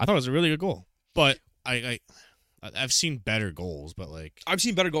thought it was a really good goal, but I've seen better goals, but like I've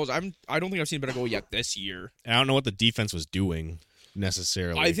seen better goals. I don't think I've seen a better goal yet this year. I don't know what the defense was doing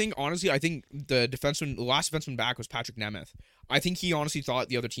necessarily. I think the last defenseman back was Patrick Nemeth. I think he honestly thought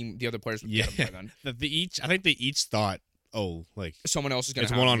the other players would get him by then. I think they each thought oh, like someone else is going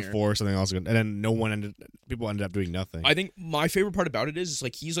it's to 1-on-4, something else, and then people ended up doing nothing. I think my favorite part about it is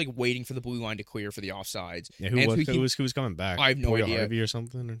like he's like waiting for the blue line to clear for the offsides. Yeah, And who was coming back? I have no Boyle idea. Harvey or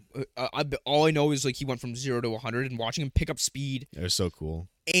something. All I know is like he went from 0 to 100, and watching him pick up speed It was so cool.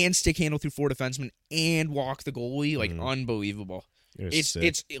 and stick handle through 4 defensemen and walk the goalie, like Mhm. unbelievable. It was It's sick.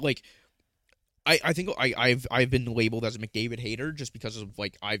 it's like I think I've been labeled as a McDavid hater just because of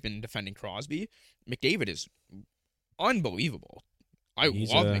like I've been defending Crosby. McDavid is unbelievable. I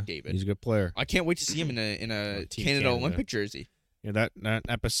love McDavid. He's a good player. I can't wait to see him in a Team Canada Canada. Olympic jersey. Yeah, that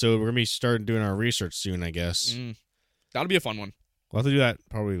episode we're gonna be starting doing our research soon, I guess. That'll be a fun one. We'll have to do that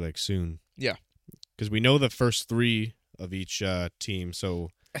probably like soon. Yeah. Because we know the first 3 of each team,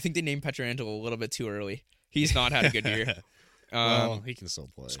 so I think they named Pietrangelo a little bit too early. He's not had a good year. Well, he can still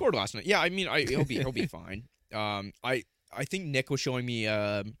play. Scored last night. Yeah, I mean, he'll be fine. I think Nick was showing me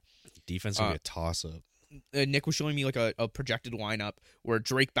Defense will be a toss up. Nick was showing me like a projected lineup where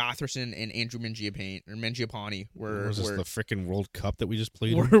Drake Batherson and Andrew Mangiapane were Was this the freaking World Cup that we just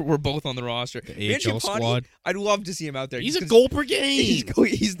played? were both on the roster. The AHL Mangiapane, squad. I'd love to see him out there. He's a just 'cause goal per game.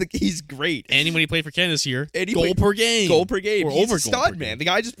 He's great. And when he played for Canada this year, And he goal played- per game. Goal per game. Or He's over a goal per stud, man. game. The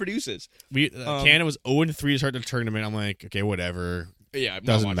guy just produces. Canada was 0-3 to start the tournament. I'm like, okay, whatever. Yeah, I'm not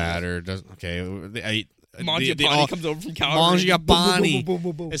Doesn't watching matter. Doesn't okay. Mangiapane comes over from Calgary. Mangiapane. Boom, boom,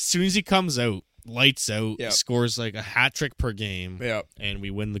 boom, boom. As soon as he comes out, lights out, Yeah. scores like a hat trick per game, Yeah, and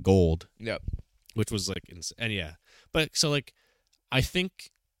we win the gold, yeah. which was like, and yeah. But so like, I think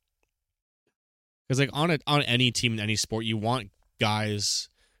because like on any team in any sport, you want guys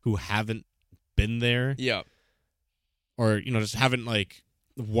who haven't been there, Yeah. or just haven't like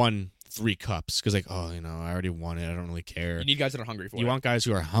won 3 cups because like, oh, I already won it. I don't really care. You need guys that are hungry for You it. want guys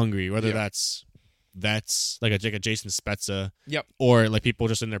who are hungry, whether Yeah. that's like a Jason Spezza, Yep. or like people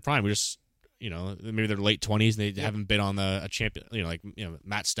just in their prime who just maybe they're late 20s and they Yep. haven't been on a champion. Like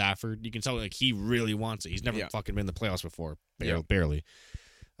Matt Stafford, you can tell like he really wants it. He's never Yeah. fucking been in the playoffs before, Yeah. barely.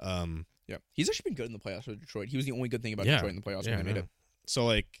 Yeah, he's actually been good in the playoffs for Detroit. He was the only good thing about Yeah. Detroit in the playoffs when they made it. So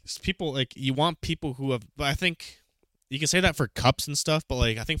like people like you want people who have, but I think you can say that for cups and stuff, but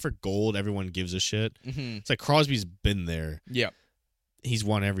like I think for gold, everyone gives a shit. Mm-hmm. It's like Crosby's been there. Yeah, He's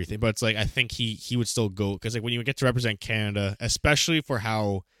won everything, but it's like I think he would still go because like when you get to represent Canada, especially for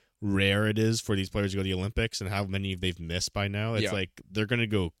how rare it is for these players to go to the Olympics and how many they've missed by now, it's Yeah. like they're gonna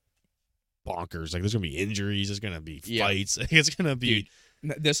go bonkers. Like there's gonna be injuries, there's gonna be Yeah. fights, it's gonna be.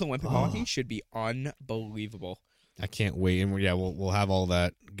 Dude, this Olympic hockey should be unbelievable. I can't wait, and we'll have all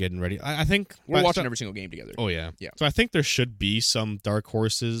that getting ready. I think We're but watching so- every single game together. Oh yeah, Yeah. So I think there should be some dark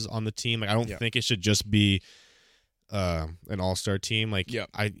horses on the team. Like I don't Yeah. think it should just be an all-star team. Like Yeah.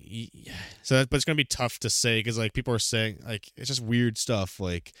 but it's gonna be tough to say because like people are saying like it's just weird stuff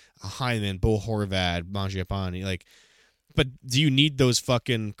like Hyman, Bo Horvat, Mangiapane. Like, but do you need those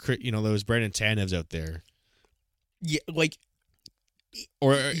fucking those Brandon Tanevs out there? Yeah, like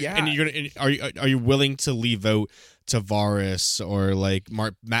Or Yeah. and you're gonna are you willing to leave out Tavares or like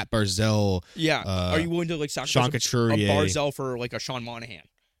Matt Barzell, yeah. Are you willing to like Sean sacrifice a Couturier? Barzell for like a Sean Monahan?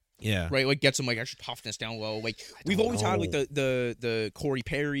 Yeah, Right, like get some like extra toughness down low. Like we've don't always had like know. the Corey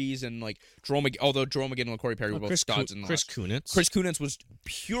Perrys and like Jerome. Although Jerome McGinn and Corey Perry were both studs in the Chris last. Kunitz. Chris Kunitz was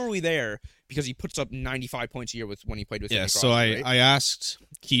purely there because he puts up 95 points a year when he played with. Yeah, Sidney so Crosby, right? I asked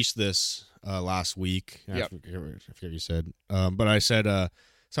Keish this last week. I Yep. forget what you said, but I said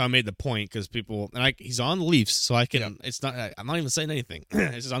so I made the point because people and he's on the Leafs, so I can. Yep. It's not. I'm not even saying anything.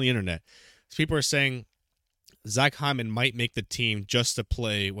 It's just on the internet. So people are saying Zach Hyman might make the team just to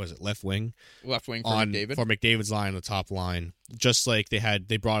play. Was it left wing left wing for on McDavid. for McDavid's line, the top line, just like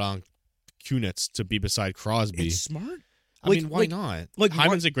they brought on Kunitz to be beside Crosby. It's smart. I mean, why not? like,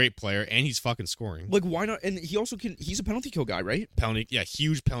 Hyman's a great player and he's fucking scoring. Like why not? And he also can. He's a penalty kill guy, right?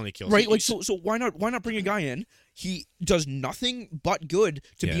 Huge penalty kills. Right. Like so why not bring a guy in? He does nothing but good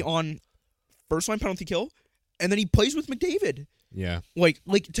to be Yeah. on first line penalty kill, and then he plays with McDavid. Yeah. Like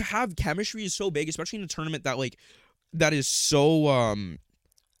to have chemistry is so big, especially in a tournament that is so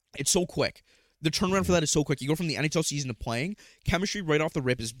it's so quick. The turnaround for that is so quick. You go from the NHL season to playing. Chemistry right off the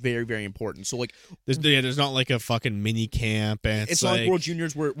rip is very, very important. So like There's not like a fucking mini camp, and it's not like World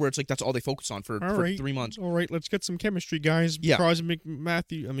Juniors where it's like that's all they focus on for 3 months. All right, let's get some chemistry, guys. Yeah. Crosby,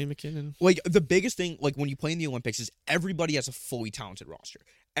 McKinnon. Like the biggest thing, like when you play in the Olympics, is everybody has a fully talented roster.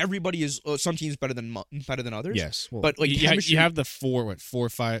 Everybody is some teams better than others. Yes, well, But, like, you chemistry- have the four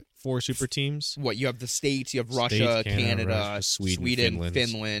super teams. What you have the states, you have States, Russia, Canada, Canada, Russia, Sweden,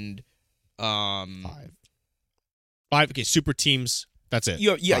 Finland. Five. Okay, super teams That's it.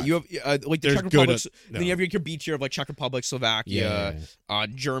 You have, Five. you have like the There's Czech good, Republic. no. Then you have your B tier of like Czech Republic, Slovakia, Yeah.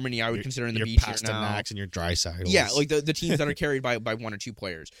 Germany. I would consider in the your B tier now. Pasternaks and your Draisaitls. Yeah, like the teams that are carried by one or two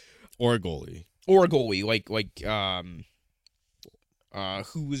players or a goalie. or a goalie,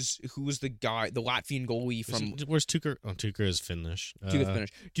 who was the guy, the Latvian goalie from Where's Tuukka? Oh, Tuukka is Finnish.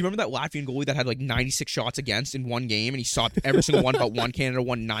 Finnish. Do you remember that Latvian goalie that had like 96 shots against in one game and he stopped every single one but one Canada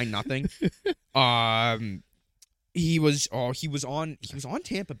won 9-0? He was on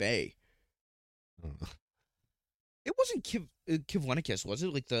Tampa Bay. It wasn't Kivlenikis, was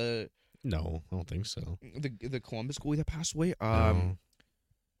it? Like No, I don't think so. the Columbus goalie that passed away. No.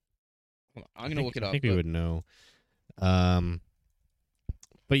 Hold on, I'm gonna look it up. I think we would know. But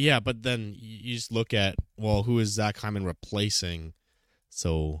then you just look at, well, who is Zach Hyman replacing?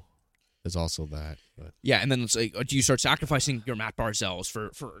 So there's also that. But Yeah, and then it's like, do you start sacrificing your Matt Barzels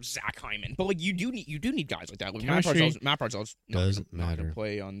for Zach Hyman? But like you do need guys like that. Like Chemistry Matt Barzels doesn't not gonna matter.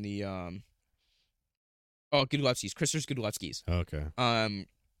 play on the Gudulevskis, Christopher Gudulevskis. Okay.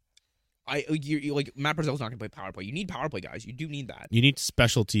 You like Matt Barzell's not gonna play power play. You need power play guys. You do need that. You need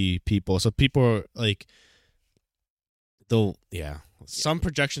specialty people. So people are like, some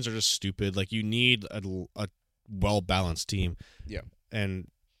projections are just stupid. Like you need a well balanced team. Yeah. And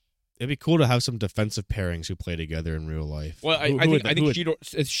it'd be cool to have some defensive pairings who play together in real life. Well, I think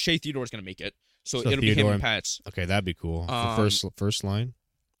Shea Theodore's gonna make it. So it'll be him Theodore and Pets. Okay, that'd be cool. The first line.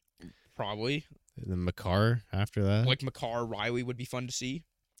 Probably. And then Makar after that. Like Makar, Riley would be fun to see.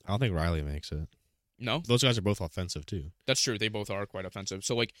 I don't think Riley makes it. No? Those guys are both offensive too. That's true. They both are quite offensive.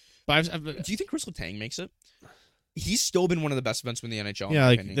 So like But do you think Chris Letang makes it? He's still been one of the best defensemen in the NHL. yeah, in my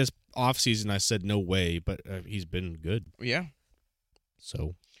like opinion. this offseason I said no way, but he's been good. Yeah.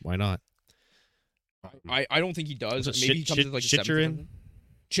 So why not? I don't think he does. Was it Maybe he comes in like a Chychrun?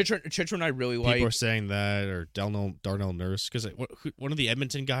 Chychrun I really People like. are saying that, or Darnell Nurse, because one of the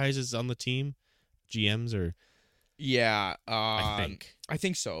Edmonton guys is on the team, GMs, or Yeah. I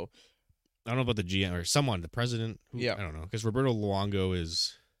think so. I don't know about the GM or someone, the president. Yeah. I don't know, because Roberto Luongo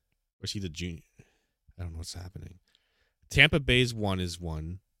is he the junior? I don't know what's happening. Tampa Bay's one is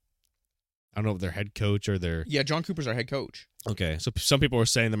one. I don't know if their head coach or their Yeah, John Cooper's our head coach. okay. So some people are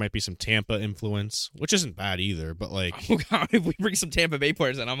saying there might be some Tampa influence, which isn't bad either. But like, Oh god, if we bring some Tampa Bay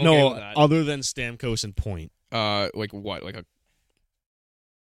players in, I'm okay with that. other than Stamkos and Point. Like what? Like a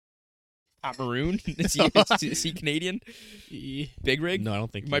Pat Maroon? Is he Canadian? Big Rig? No, I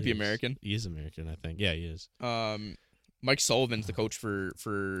don't think He might be is. American. He is American, I think. Yeah, he is. Mike Sullivan's the coach for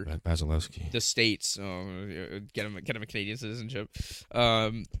Vasilevsky. the States. Get him a Canadian citizenship.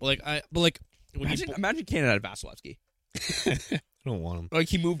 When Imagine Canada had Vasilevsky. I don't want him. Like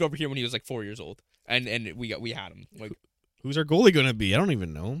he moved over here when he was like 4 years old, and we had him. Like Who's our goalie going to be? I don't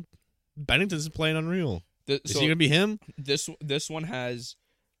even know. Bennington's playing unreal. Is he going to be him? This one has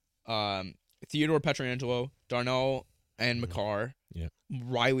Theodore Petrangelo, Darnell and Makar, Yeah.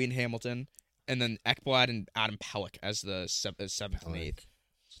 Riley and Hamilton, and then Ekblad and Adam Pelech as the seventh and eighth.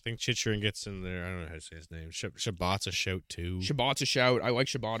 I think Chychrun gets in there. I don't know how to say his name. Shabbat's a shout too. Shabbat's a shout. I like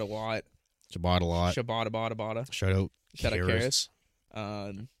Shabbat a lot. Shabbat a lot. Shabbat. Shout out. Shout out Karras.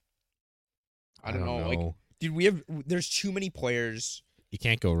 Karras. I don't know. Like, know. dude, there's too many players. You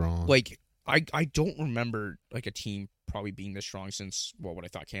can't go wrong. Like, I don't remember like a team probably being this strong since what I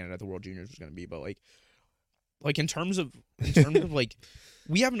thought Canada at the World Juniors was going to be, but like in terms of like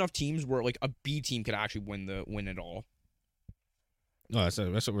we have enough teams where like a B team could actually win it all. No,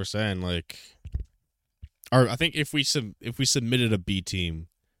 that's what we're saying. Like, I think if we submitted a B team,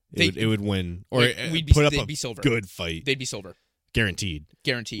 it would win, or Like, they'd be silver. good fight, They'd be silver, guaranteed,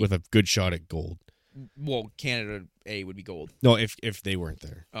 with a good shot at gold. Well, Canada A would be gold. No, if they weren't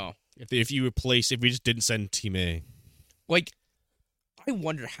there. Oh, If we just didn't send Team A. like, I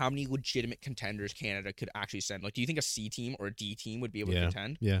wonder how many legitimate contenders Canada could actually send. Like, do you think a C team or a D team would be able to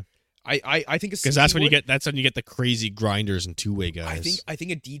contend? Yeah. I think a C Because that's team when would. you get the crazy grinders and two-way guys. I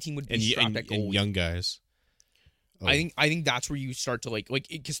think a D team would be and, strapped at goal. and young guys. Oh. I think that's where you start to like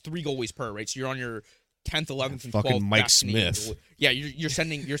because 3 goalies per, right? So you're on your 10th, 11th, and Fucking 12th. Mike best Canadian Smith. goalie. Yeah, you're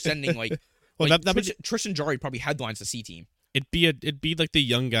sending like. Well, like that Tristan Jarry probably headlines the C team. it'd be like the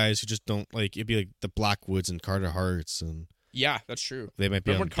young guys who just don't like. It'd be like the Blackwoods and Carter Harts, and Yeah, that's true. they might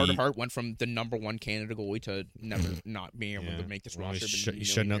be Remember on when Carter B. Hart went from the number 1 Canada goalie to never not being able to make this Well, roster? he's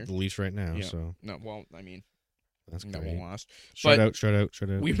shutting out the Leafs right now, Yeah. so No, well, I mean, that's that great. won't last. Shut But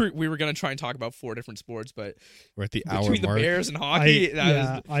out. We were gonna try and talk about 4 different sports, but We're at the hour between the mark. Bears and hockey,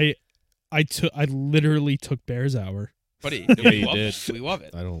 I literally took Bears Hour. buddy, Yeah, we you love did. it. We love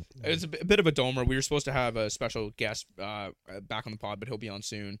it. I don't. It's a bit of a domer. We were supposed to have a special guest back on the pod, but he'll be on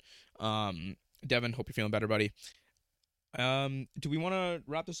soon. Devin, hope you're feeling better, buddy. Do we want to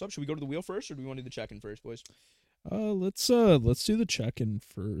wrap this up? Should we go to the wheel first, or do we want to do the check-in first, boys? Let's do the check-in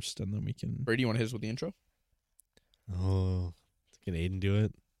first, and then we can. Brady, do you want to hit us with the intro? Oh, can Aiden do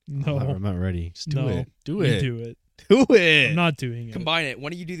it? No, I'm not ready. Just do No, it. Do you it. do it. Do it. I'm not doing it. Combine it.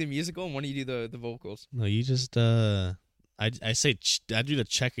 When do you do the musical, and when do you do the vocals? No, you just I say I do the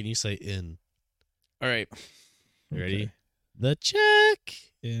check and you say in. All right. You ready? Okay. The check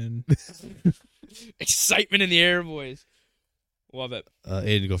In. Excitement in the air, boys. Love it.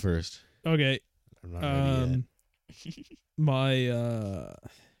 Aiden, go first. Okay. I'm not ready My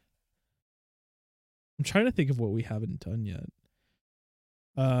I'm trying to think of what we haven't done yet.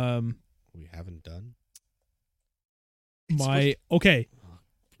 yet. We haven't done. My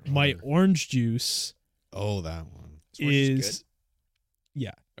my orange juice Oh, that one. is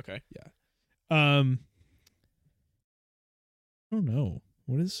Okay. I don't know.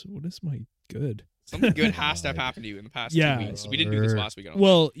 What is my good? Something good has to have happened to you in the past Yeah. 2 weeks. We didn't do this last week. I don't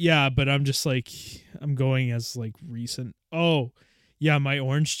Well, yeah, but I'm just like I'm going as like recent. Oh, yeah, my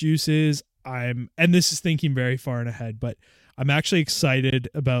orange juice is and this is thinking very far and ahead, but I'm actually excited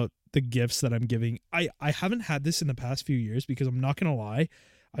about the gifts that I'm giving. I haven't had this in the past few years because I'm not gonna lie,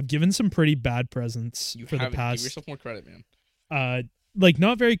 I've given some pretty bad presents think. for the Give past yourself more credit, man. like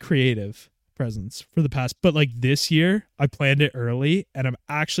not very creative presents for the past, but like this year I planned it early and I'm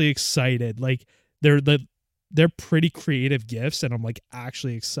actually excited. Like they're pretty creative gifts and I'm like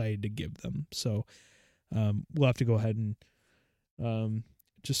actually excited to give them. So we'll have to go ahead and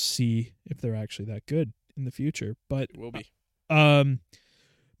just see if they're actually that good in the future. But It will be.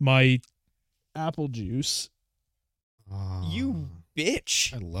 my apple juice. You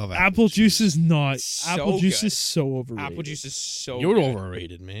bitch. I love Apple juice is not. So Apple juice good. is so overrated. Apple juice is so You're good.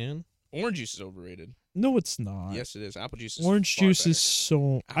 overrated, man. Orange juice is overrated. No, it's not. Yes, it is. Apple juice is Orange far juice better. is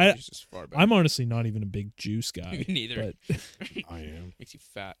so. Apple juice is far better. I'm honestly not even a big juice guy. Me neither. But I am. Makes you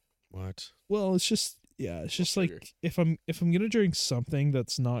fat. What? well, it's just it's just sugar. like if I'm gonna drink something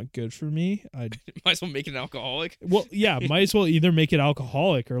that's not good for me, Might as well make it an alcoholic. might as well either make it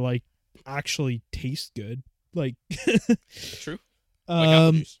alcoholic or like actually taste good. Like True. Like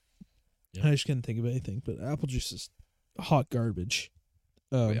apple juice. Yeah. I just can't think of anything, but apple juice is hot garbage.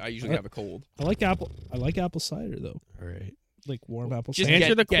 I usually have a cold. I like apple cider though, All right. like warm apple Just cider.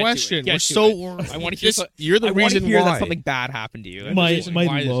 Answer the get to it. question. Get We're to so. I wanna hear so- You're the I want to reason hear why. that something bad happened to you. You're the My- reason my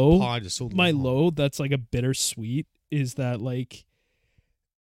why this low- pod is so My long. low that's like a bittersweet is that like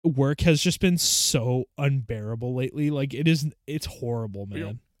work has just been so unbearable lately. Like it's horrible, man.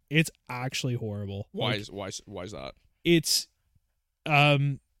 Yeah. It's actually horrible. Why Like, is that? it's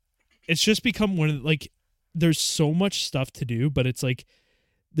just become one of like there's so much stuff to do, but it's like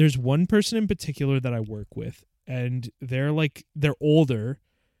there's one person in particular that I work with and they're older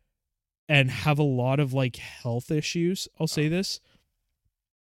and have a lot of like health issues, I'll say this.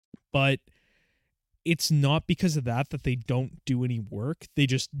 But it's not because of that they don't do any work. They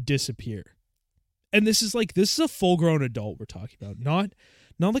just disappear. And this is a full-grown adult we're talking about.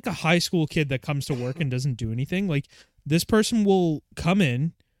 Not like a high school kid that comes to work and doesn't do anything. Like this person will come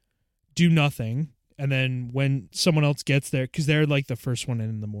in, do nothing, and then when someone else gets there, because they're like the first one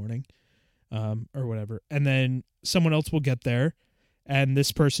in the morning, or whatever, and then someone else will get there, and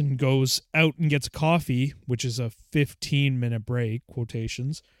this person goes out and gets a coffee, which is a 15-minute break,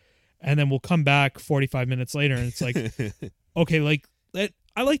 quotations, and then we'll come back 45 minutes later, and it's like, okay, like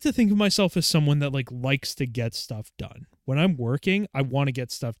I like to think of myself as someone that like likes to get stuff done. When I'm working, I want to get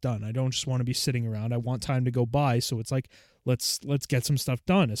stuff done. I don't just want to be sitting around. I want time to go by. So it's like, let's get some stuff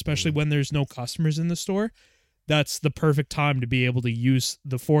done, especially when there's no customers in the store. That's the perfect time to be able to use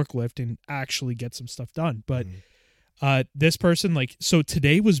the forklift and actually get some stuff done. But this person, like, so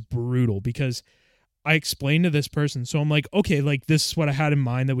today was brutal because I explained to this person. So I'm like, okay, like this is what I had in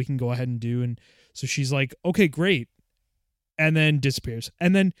mind that we can go ahead and do. And so she's like, okay, great. And then disappears.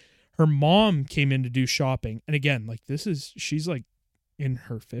 And then her mom came in to do shopping. And again, like she's like in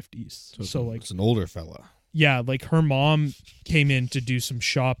her 50s. So like it's an older fella. yeah, like her mom came in to do some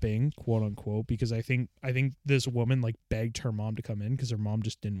shopping, quote unquote, because I think this woman like begged her mom to come in because her mom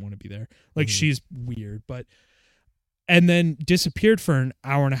just didn't want to be there. Like she's weird, and then disappeared for an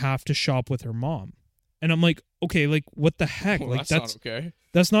hour and a half to shop with her mom. And I'm like, okay, like what the heck? Well, like that's not okay.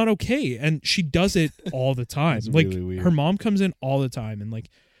 that's not okay. And she does it all the time. That's Like really weird. her mom comes in all the time. And like,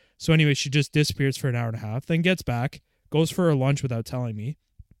 so anyway, she just disappears for an hour and a half, then gets back, goes for her lunch without telling me.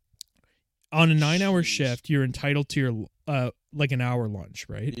 On a 9-hour Jeez. shift, you're entitled to your, like an hour lunch,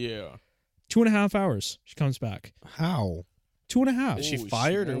 right? Yeah. 2.5 hours. She comes back. How? 2.5. Is she Holy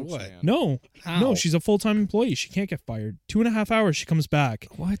fired or smokes, what? man. No, How? no, she's a full-time employee. She can't get fired. 2.5 hours. She comes back.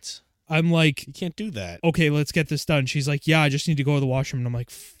 What? I'm like, You can't do that. okay, let's get this done. She's like, yeah, I just need to go to the washroom. And I'm like,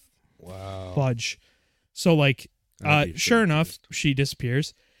 Wow. fudge. So like, I'd be sure so enough, pissed. she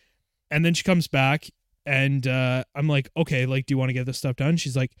disappears. And then she comes back and I'm like, okay, like, do you want to get this stuff done?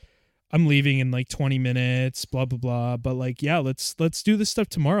 She's like, I'm leaving in like 20 minutes, blah, blah, blah. But like, yeah, let's do this stuff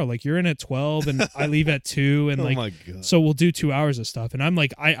tomorrow. Like you're in at 12 and I leave at 2 and Oh like, my god. so we'll do 2 hours of stuff. And I'm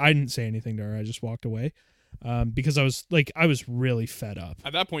like, I didn't say anything to her. I just walked away. Because I was really fed up.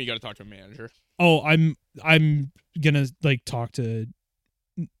 At that point, you got to talk to a manager. Oh, I'm gonna like talk to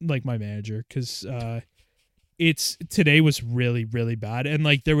like my manager because it's today was really really bad and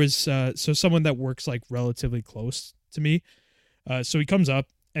like there was so someone that works like relatively close to me, so he comes up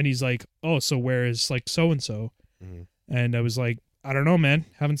and he's like, oh, so where is like so and so, and I was like, I don't know, man,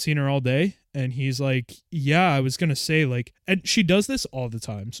 haven't seen her all day. And he's like, yeah, I was gonna say like, and she does this all the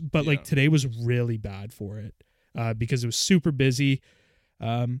times, but like Yeah. today was really bad for it because it was super busy.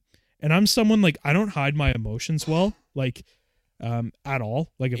 And I'm someone like I don't hide my emotions well, like at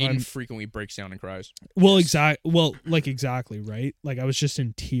all. Like if Aiden I'm frequently breaks down and cries. exactly right. Like I was just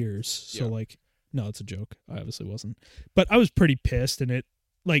in tears. So Yeah. like, no, it's a joke. I obviously wasn't, but I was pretty pissed, and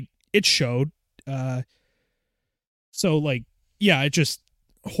it showed. So like, yeah, it just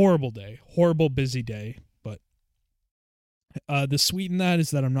horrible day, horrible busy day. But the sweet in that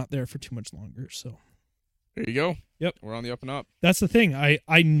is that I'm not there for too much longer. So There you go. Yep. We're on the up and up. that's the thing.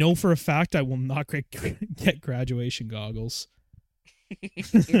 I know for a fact I will not get graduation goggles.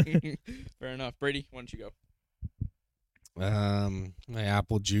 Fair enough. Brady, why don't you go? My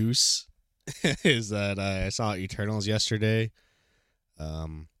apple juice is that I saw Eternals yesterday.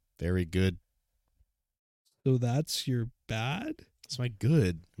 Very good. So that's your bad? It's my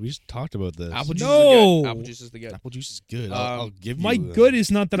good. We just talked about this. Apple juice No. is the good. Apple juice is the good. Apple juice is good. I'll give you My good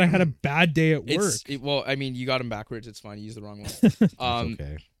is not that I had a bad day at work. Well, I mean, you got them backwards. It's fine. You used the wrong one. It's Um,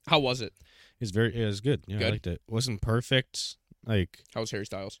 okay. How was it? It was good. Yeah, I Good? liked it. Wasn't perfect. Like, How was Harry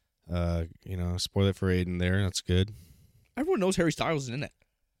Styles? spoil it for Aiden there. That's good. Everyone knows Harry Styles is in it.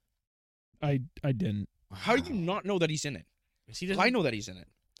 I didn't. How do you not know that he's in it? I know that he's in it.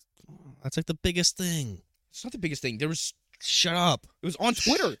 That's like the biggest thing. It's not the biggest thing. Shut up. It was on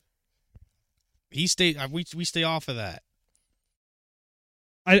Twitter. We stay off of that.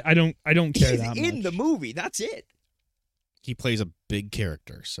 I don't care He's that in much. the movie. That's it. He plays a big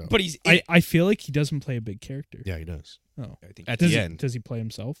character, so But he's. In I feel like he doesn't play a big character. yeah, he does. Oh. I think At Does the he, end, does he play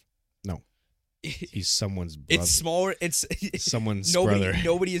himself? he's someone's brother. it's smaller. It's someone's nobody. brother.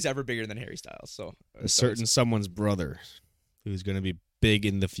 Nobody is ever bigger than Harry Styles. So A certain someone's brother who's going to be big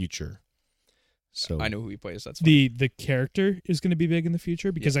in the future. So I know who he plays. That's fine. The character is going to be big in the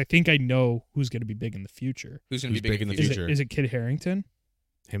future because I think I know who's going to be big in the future. Who's going to who's be big in the Is future? Future. it Kid Harington?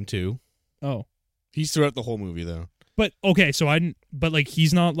 him too. Oh, He's throughout the whole movie though. but okay, so but like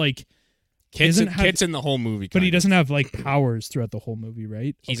he's not like, Kit's Doesn't have- in the whole movie, but he kinda. doesn't have like powers throughout the whole movie,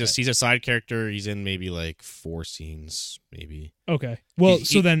 right? He's a side character. He's in maybe like 4 scenes, maybe. Okay. Well, He-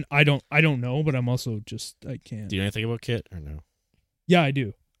 so then I don't know, but I'm also just I can't. Do you know anything about Kit or no? Yeah, I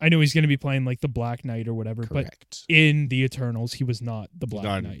do. I know he's going to be playing like the Black Knight or whatever, but Correct. in the Eternals, he was not the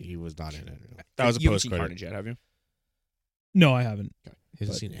Black Knight. He was not in it. No. That was a You haven't post seen credit. Carnage yet, have you? No, I haven't. He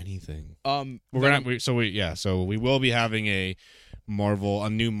hasn't but- seen anything. We're So we will be having a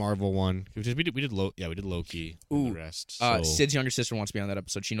new Marvel one. We did Loki. And Ooh, the rest. So Sid's younger sister wants to be on that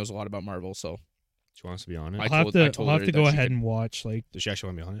episode. She knows a lot about Marvel, so she wants to be on it. I I'll told have her to go that she ahead could- and watch like Does she actually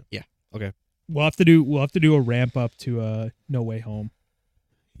want to be on it? we'll have to do a ramp up to No Way Home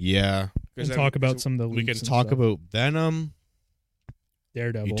Yeah. and talk about some of the We leaks can and talk stuff. about Venom,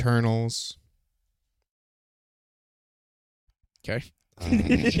 Daredevil. Eternals. Okay. uh,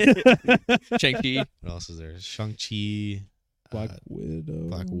 Shang-Chi. what else is there? Shang-Chi. Black Widow.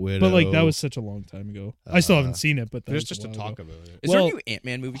 Black Widow. But like that was such a long time ago. I still haven't Uh, seen it, but that was just a to while talk ago. about it. Is there Well, a new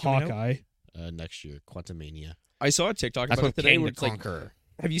Ant-Man movie coming out? Hawkeye. Next year, Quantumania. I saw a TikTok That's about what it today Kang where the it's like, Conqueror.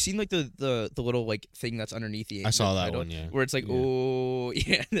 have you seen like the little like thing that's underneath the I saw Ant-Man that title? one, yeah. Where it's like, Yeah. oh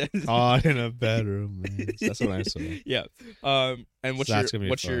yeah. Caught in a bedroom. That's what I saw. Yeah. And what's So that's gonna be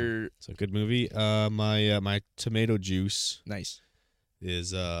what's fun. your It's a good movie. My tomato juice nice?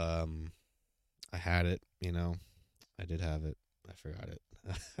 is I had it. I did have it. I forgot it.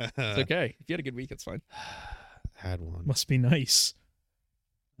 It's okay. If you had a good week, it's fine. Had one. Must be nice.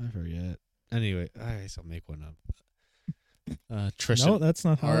 I forget. Anyway, I guess I'll make one up. Tristan. No, that's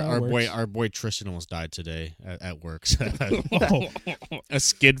not how our that works. boy Tristan almost died today at work. Oh, A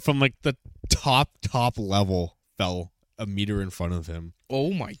skid from like the top level fell a meter in front of him.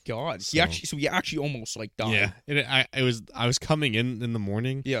 Oh my god. So- He actually almost like died. Yeah, and I was coming in the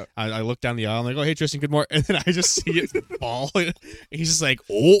morning. Yeah. I looked down the aisle. I'm like, oh hey Tristan, good morning. And then I just see it fall. And he's just like,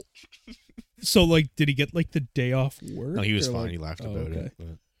 oh. So like, did he get like the day off work? No, he was or, fine. like- He laughed oh, about okay.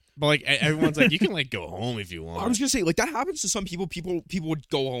 it. But like everyone's like, you can like go home if you want. I was gonna say, like, that happens to some people. People would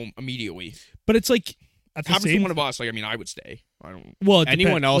go home immediately. But it's like at It the happens to same. one of us. Like, I mean, I would stay. I don't. Well, it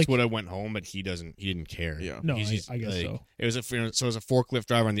Anyone depend- else like, would have went home, but he didn't care. Yeah. No, He's I guess like- so. It was so it was a forklift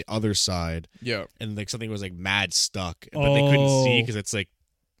driver on the other side, Yeah. and like something was like mad stuck, but they couldn't see Oh. because it's like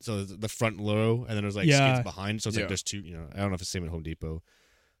so the front low, and then there's like Yeah. skids behind. So it's Yeah. like there's two. I don't know if it's the same at Home Depot.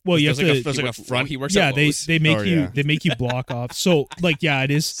 Well, you have There's like to. there's like a front. He works. Yeah, at they Lowe's. they make Oh, you yeah. they make you block off. So like, yeah,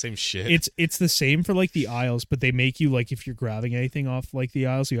 it is. Same shit. It's the same for like the aisles, but they make you like if you're grabbing anything off like the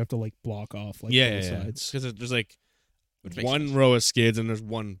aisles, you have to like block off like both sides. Because there's like Which makes one sense. row of skids and there's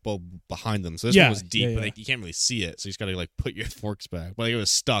one bulb behind them. So this Yeah, one was deep, yeah, but yeah. like, you can't really see it. So you just gotta like put your forks back. But like, it was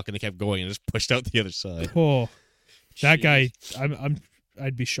stuck and they kept going and it just pushed out the other side. Oh, that Jeez. guy!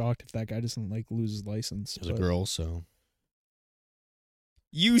 I'd be shocked if that guy doesn't like lose his license. It was a but- girl, so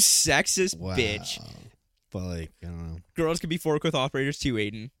You sexist wow. bitch. But like, I don't know. Girls can be forklift operators too,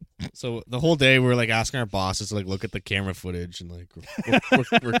 Aiden. So the whole day we were like asking our bosses to like look at the camera footage and like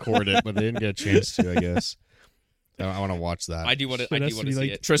record it, but they didn't get a chance to. I guess I want to watch that. I do want to. So I it do has want to to be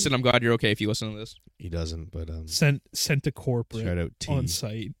see like- it. Tristan, I'm glad you're okay if you listen to this. He doesn't, but sent to corporate shout out T. on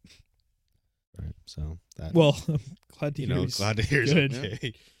site. Right, so that Well, I'm glad to you hear know, he's glad to hear he's good.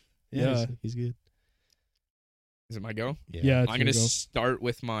 okay. Yeah. he's good. Is it my go? Yeah, I'm gonna start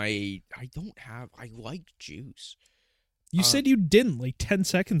with my. I like juice. You said you didn't like 10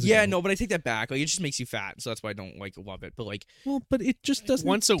 seconds ago. Yeah, no, but I take that back. Like, it just makes you fat, so that's why I don't like love it. But like, Well, but it just doesn't.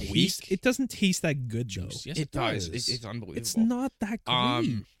 Once a taste- week? It doesn't taste that good though. Juice. Yes, it does. It's unbelievable. It's not that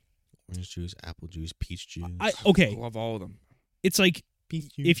great. Orange juice, apple juice, peach juice. I I okay. love all of them. It's like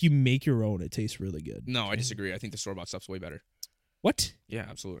Peach juice. if you make your own, it tastes really good. No, I disagree. I think the store bought stuff's way better. What? Yeah,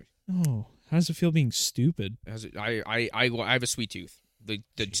 absolutely. Oh, how does it feel being stupid? I have a sweet tooth. The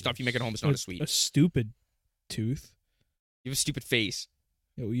stuff you make at home is not as sweet. A stupid tooth. You have a stupid face.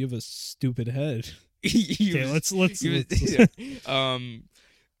 Yeah, well, you have a stupid head. You Okay, have- let's. you let's- have-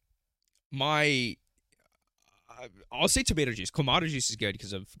 my I'll say tomato juice. Clamato juice is good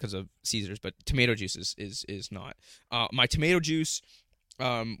because of Caesars, but tomato juice is not. My tomato juice.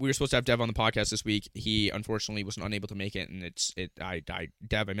 We were supposed to have Dev on the podcast this week. He unfortunately was unable to make it, and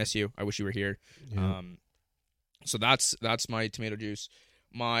Dev, I miss you. I wish you were here. Yeah. So that's my tomato juice.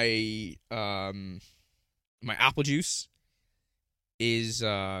 My my apple juice is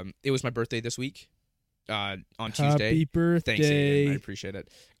it was my birthday this week. On Tuesday. Happy birthday! Thanks, Aiden. I appreciate it.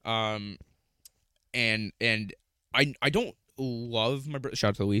 And I don't love my shout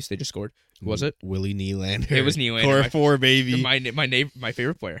out to Luis. They just scored. Who was it? Willie Nylander. It was Nylander. Core My- 4, baby. My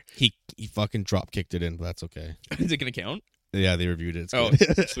favorite player. He fucking drop kicked it in, but that's okay. Is it gonna count? Yeah, they reviewed it. It's Oh,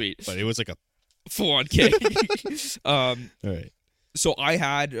 good. sweet. But it was like a Full on kick. all right. So I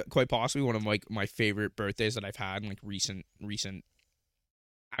had quite possibly one of like my favorite birthdays that I've had in like recent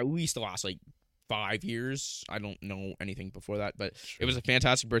at least the last like 5 years. I don't know anything before that, but it was a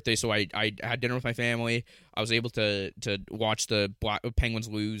fantastic birthday. So I had dinner with my family. I was able to watch the Penguins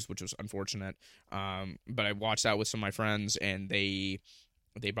lose, which was unfortunate. But I watched that with some of my friends, and they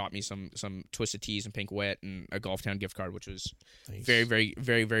brought me some Twisted Teas and Pink Wit and a Golf Town gift card, which was Nice. very, very,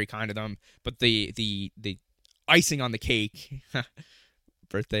 very, very kind of them. But the icing on the cake,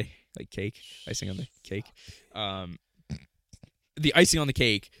 birthday like cake, icing on the cake. The icing on the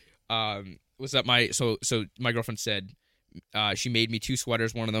cake was that my girlfriend said she made me 2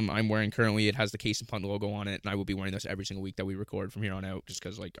 sweaters. One of them I'm wearing currently. It has the Case and Punt logo on it, and I will be wearing this every single week that we record from here on out, just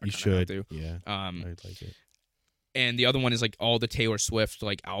because like I You kinda have should. to. Yeah. I'd like it. And the other one is like all the Taylor Swift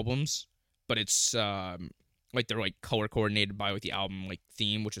like albums, but it's like they're like color coordinated by like the album like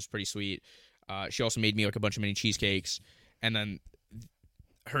theme, which is pretty sweet. She also made me like a bunch of mini cheesecakes, and then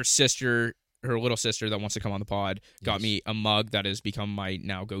her little sister that wants to come on the pod got Yes. me a mug that has become my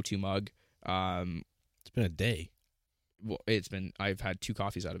now go-to mug. It's been a day. Well, I've had 2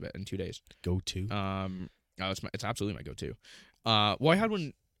 coffees out of it in 2 days. Go to. It's absolutely my go-to. Well, I had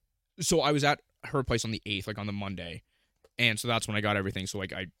one. So I was at her place on the 8th, like on the Monday, and so that's when I got everything. So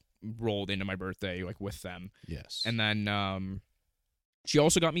like I rolled into my birthday like with them, Yes. and then she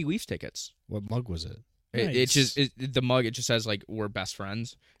also got me Leafs tickets. what mug was it? It's Nice. just the mug. It just says like we're best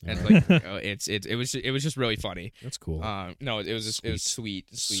friends, and All like it was just really funny. That's cool. No, it was sweet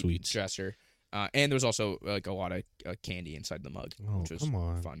Sweet. gesture. And there was also like a lot of candy inside the mug, Oh, which was come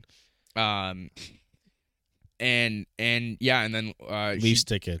on. fun. And yeah, and then Leafs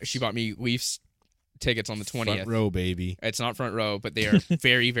tickets. she bought me Leafs tickets on the 20th. Front row, baby. It's not front row, but they are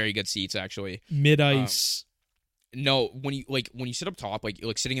very, very good seats actually. Mid ice. No, when you sit up top, like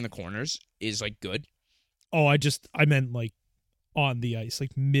sitting in the corners is like good. I meant like on the ice,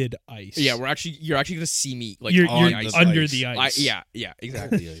 like mid ice. Yeah, you're actually gonna see me like you're on the ice. under the ice. Yeah,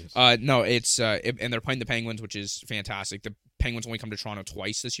 exactly. No, it's and they're playing the Penguins, which is fantastic. The Penguins only come to Toronto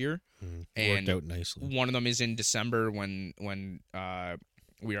twice this year, and Worked out nicely. one of them is in December when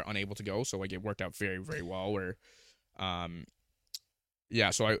we are unable to go. So like it worked out very, very well. Where,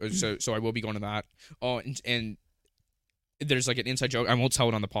 so I will be going to that. Oh, and there's like an inside joke. I won't tell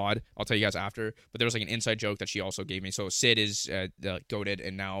it on the pod. I'll tell you guys after. But there was like an inside joke that she also gave me. So Sid is goated,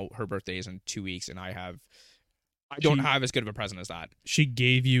 and now her birthday is in 2 weeks, and I don't have as good of a present as that. She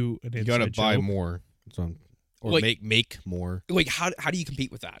gave you an You inside gotta buy joke. more. Or Like- make more. Like how do you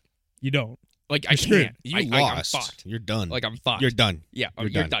compete with that? You don't. Like I You're screwed. can't. You I'm lost. fucked. You're done. Like I'm fucked. You're done. Yeah. You're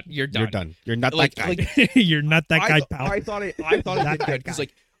You're done. done. You're done. You're done. You're not Like- that guy. like- You're not that guy, pal. I thought it Not did that good because guy.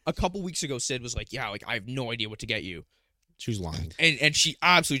 like a couple weeks ago, Sid was like, "Yeah, like I have no idea what to get you," She was lying. and she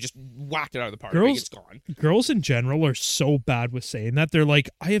absolutely just whacked it out of the park. Girls- Like, it's gone. Girls in general are so bad with saying that. They're like,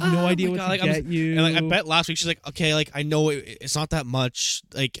 I have no idea my what God, to like, I'm- get you. And like, I bet last week she's like, okay, like I know it's not that much.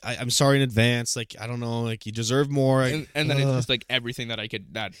 Like I'm sorry in advance. Like I don't know. Like you deserve more. And then it's just like everything that I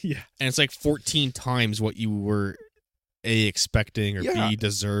could. That Yeah. and it's like 14 times what you were expecting or Yeah. B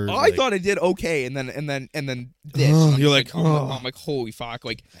deserve. I like, thought I did okay, and then this. Oh, I'm you're just like, oh. I'm like, holy fuck!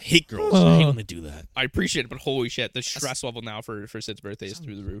 Like I hate girls. I hate when they do that. I appreciate it, but holy shit, the stress level now for Sid's birthday is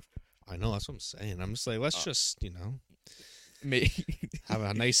through the roof. I know that's what I'm saying. I'm just like, let's just May have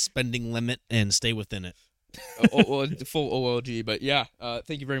a nice spending limit and stay within it. full OLG, but yeah.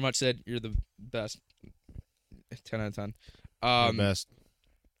 Thank you very much, Sid. You're the best. 10 out of 10. The best.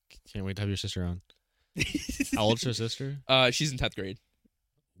 Can't wait to have your sister on. How old's your sister? She's in 10th grade.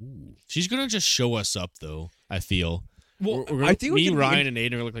 Ooh. She's gonna just show us up though. I feel. Well, We're I think me, Ryan, and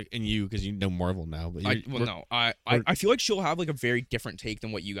Aiden are look like, and you because you know Marvel now. But I feel like she'll have like a very different take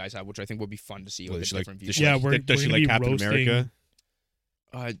than what you guys have, which I think would be fun to see. Well, Like a does she like- different does view. she Yeah, like- we're does she gonna like be Captain roasting- America?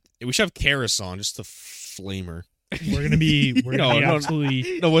 We should have Karis on, just the flamer. We're gonna be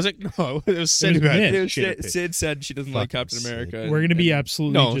absolutely. No, was it? No, it was Sid. It was who had Mitch. the Dude, shit Sid, opinion. Sid said she doesn't like Captain Fucking Sid. America. We're gonna be and-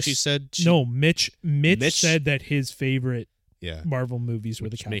 absolutely. No, just, she said. no. Mitch Mitch- said that his favorite Yeah, Marvel movies were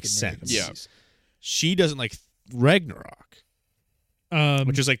the Which Captain makes America sense. Yeah. movies. she doesn't like Ragnarok,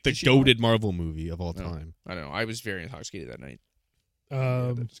 which is like the did she goated Marvel movie of all No. time. I don't know. I was very intoxicated that night.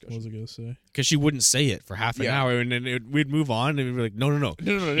 what discussion. was I gonna say? Because she wouldn't say it for half an Yeah. hour, and then we'd move on, and we'd be like, no. No.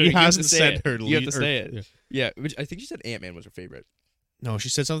 He you have hasn't to say said it. her. You have lead- to say or- it. yeah. Yeah, which I think she said Ant-Man was her favorite. No, she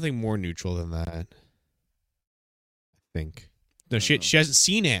said something more neutral than that. I think. No, I she don't know. she hasn't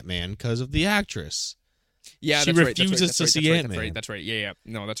seen Ant-Man because of the actress. Yeah, She that's right, refuses that's to right, see that's right, Ant-Man. That's right. Yeah.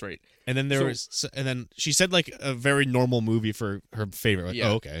 No, that's right. And then there So- and then she said like a very normal movie for her favorite. Like, Yeah.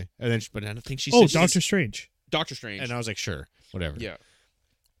 oh, okay. And then, but I don't think she Oh, said. Doctor Strange. Doctor Strange. And I was like, sure, whatever. Yeah,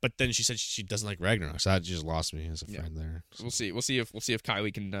 But then she said she doesn't like Ragnarok, so that just lost me as a Yeah. friend there. So we'll see. We'll see if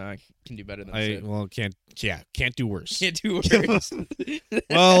Kylie can do better than I Sid. can't do worse. Can't do worse.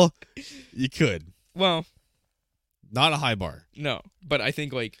 Well, you could. Well, Not a high bar. no, but I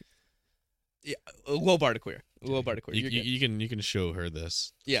think like a low bar to clear. A low bar to clear. You're good. You can show her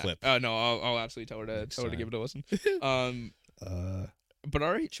this Yeah. clip. No, I'll absolutely tell her to give it a listen. But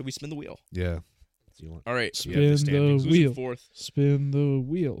all right, shall we spin the wheel? Yeah. Do you want? All right. So you have Spin the standings. Who's in wheel. fourth? Spin the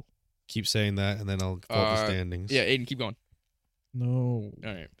wheel. Keep saying that, and then I'll pull up the Uh, standings. Yeah, Aiden, keep going. No.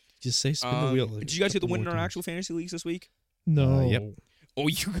 All right. Just say spin the wheel. Did you guys get the couple win in more our times. actual fantasy leagues this week? No. Yep. Oh,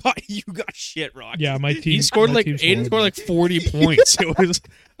 you got shit, Rock. Yeah, my team. He scored my like team's Aiden horrible. scored like 40 points. It was.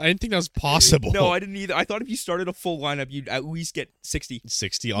 I didn't think that was possible. No, I didn't either. I thought if you started a full lineup, you'd at least get 60.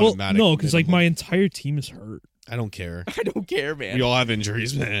 60 Well, automatic. no, because like minimum. my entire team is hurt. I don't care. I don't care, man. We all have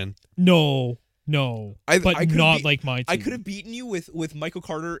injuries, man. No, I but could've not beat- like my team. I could have beaten you with Michael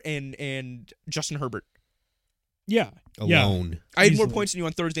Carter and Justin Herbert. Yeah. Yeah. Alone. I had more Easily. points than you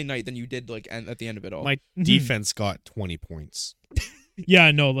on Thursday night than you did like at the end of it all. My Mhm. defense got 20 points.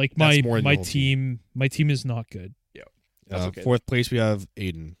 Yeah, no, like That's my more than my the whole team. My team is not good. That's okay. Fourth place, we have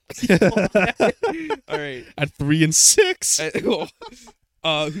Aiden all right. at 3 and 6.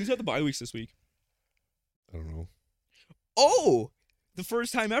 Who's got the bye weeks this week? I don't know. Oh, the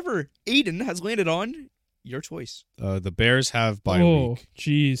first time ever, Aiden has landed on your choice. The Bears have bye Oh, week.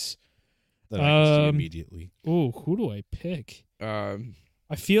 jeez. That I can see Um, immediately. Oh, who do I pick?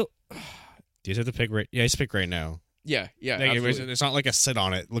 I feel. Do you have to pick right? Yeah, just pick right now. Yeah, Like, absolutely. it's not like a sit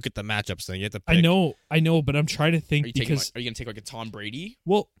on it. Look at the matchups thing. You have to pick. I know, but I'm trying to think Are you because. gonna take like a Tom Brady?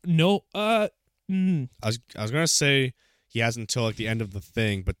 Well, no. I was gonna say he has until like the end of the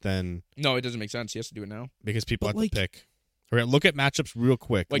thing, but then No, it doesn't make sense. He has to do it now. because people But, have like- to pick. All right, look at matchups real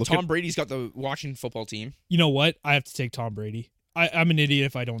quick. Like Look Tom at- Brady's got the Washington football team. You know what? I have to take Tom Brady. I'm an idiot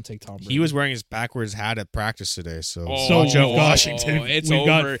if I don't take Tom Brady. he was wearing his backwards hat at practice today, so So watch out, we've got- Washington. It's We've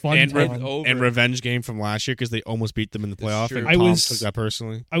got over. fun and, time. It's over. and revenge game from last year because they almost beat them in the It's playoff, true. and I Tom was- took that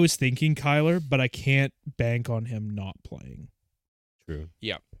personally. I was thinking Kyler, but I can't bank on him not playing. True.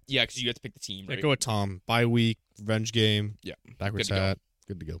 Yeah, because you have to pick the team, Yeah, right? go with Tom. Bye week, revenge game. Yeah, backwards good to go. hat.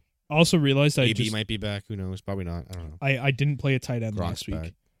 Good to go. I also realized AB might be back. Who knows? Probably not. I don't know. I didn't play a tight end Gronk's last week.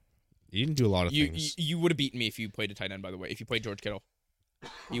 back. You didn't do a lot of You things. would have beaten me if you played a tight end. By the way, if you played George Kittle,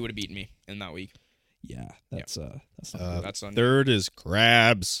 you would have beaten me in that week. Yeah, that's not That's on Third is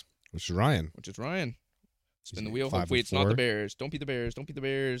Grabs, which is Ryan. which is Ryan. Spin the He's wheel. 5 Hopefully, and it's not 4. the Bears. Don't beat the Bears. Don't beat the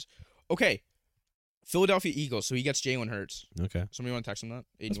Bears. Okay. Philadelphia Eagles. So he gets Jalen Hurts. Okay. Somebody want to text him that?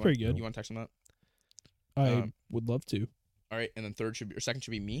 Aiden, That's you pretty want, good. You want to text him that? I would love to. All right, and then second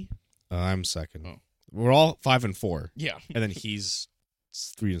should be me. I'm second. Oh. We're all 5 and 4, Yeah, and then he's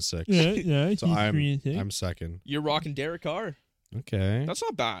 3 and 6. yeah. So I'm second. you're rocking Derek Carr. Okay. That's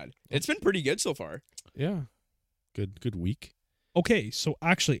not bad. It's been pretty good so far. Yeah. Good week. Okay, so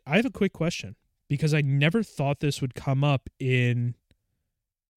actually, I have a quick question because I never thought this would come up in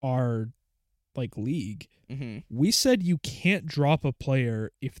our league. Mm-hmm. We said you can't drop a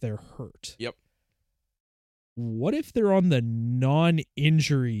player if they're hurt. Yep. What if they're on the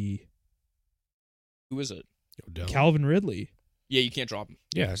non-injury Who is it? Calvin Ridley? Yeah, you can't drop him.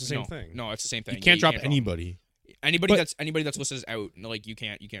 Yeah, it's the same no, thing. No, it's the same thing. You can't Yeah, drop anybody. Anybody But- that's listed as out. Like you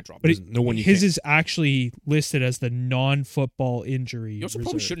can't drop. But him. There's no one you his can't. is actually listed as the non-football injury. You also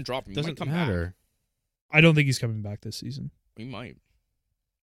probably reserve. shouldn't drop him. He Doesn't might come matter. I don't think he's coming back this season. back. He might.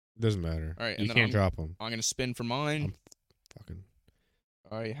 Doesn't matter. All right, you and then can't drop them. I'm gonna spin for mine. Fucking.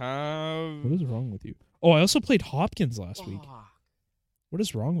 I have. What is wrong with you? Oh, I also played Hopkins last week. Fuck. What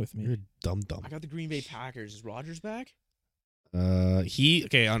is wrong with me? You're dumb. I got the Green Bay Packers. Is Rodgers back? On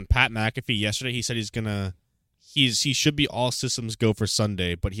Pat McAfee yesterday. He said he should be all systems go for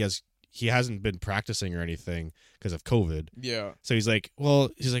Sunday, but he hasn't been practicing or anything because of COVID. Yeah. So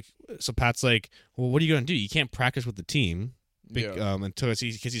so Pat's like, well, what are you gonna do? You can't practice with the team, until because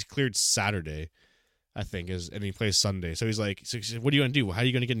he's cleared Saturday, I think, and he plays Sunday. So he said, what are you gonna do? How are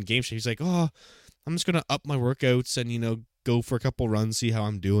you gonna get in game shape? He's like, oh, I'm just gonna up my workouts and go for a couple runs, see how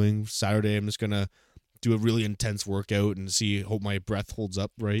I'm doing. Saturday, I'm just gonna do a really intense workout and hope my breath holds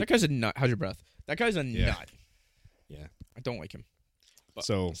up right. That guy's a nut. How's your breath? That guy's a Yeah. nut. Yeah. I don't like him. But,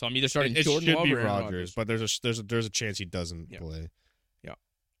 So I'm either starting it Jordan should Love be or Aaron Rodgers, but there's a chance he doesn't Yeah. play.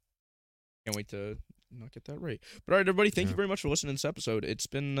 Can't wait to not get that right. But all right, everybody, thank you Yeah. very much for listening to this episode. It's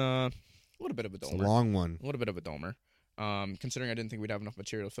been a little bit of a It's a domer. long one. A little bit of a domer. Considering I didn't think we'd have enough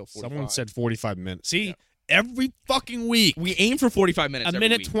material to fill 45. Someone said 45 minutes. See, Yeah. every fucking week. we aim for 45 minutes. A every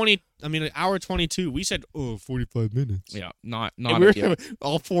minute week. 20. I mean, an hour 22. We said, 45 minutes. Yeah, not And we ideal. were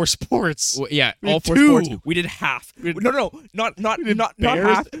all 4 sports. Well, yeah, We all did 4 two. sports. We did half. We did- No, not did not Bears.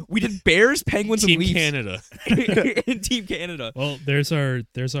 half. We did Bears, Penguins, Team and Leafs Canada. in Team Canada, Well, there's our and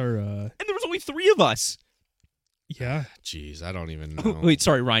there was only 3 of us. yeah. Jeez, I don't even know. Wait,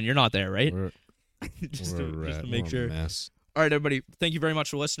 sorry, Ryan, you're not there, right? We're, just we're to at- make we're a sure. mess. All right, everybody, thank you very much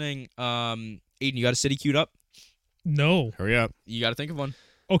for listening. Aiden, you got a city queued up? No. Hurry up. You got to think of one.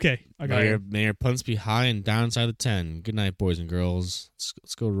 Okay, I got it. May your punts be high and down inside the 10. Good night, boys and girls.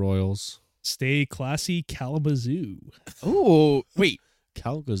 Let's go Royals. Stay classy, Kalamazoo. Oh, wait,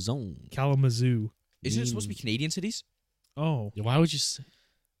 Calgazone. Kalamazoo. isn't it supposed to be Canadian cities? Oh, Why would you say?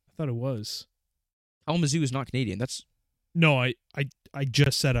 I thought it was. Kalamazoo is not Canadian. That's No, I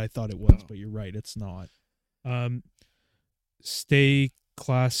just said I thought it was, Oh. but you're right, it's not. Stay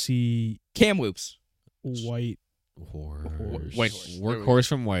classy, Kamloops, white. Horse. Whitehorse. Workhorse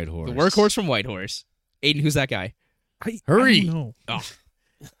from Whitehorse. the workhorse from Whitehorse. Aiden, who's that guy? Hurry. I don't know. Oh.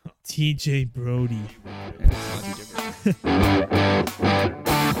 TJ Brody. Not too different.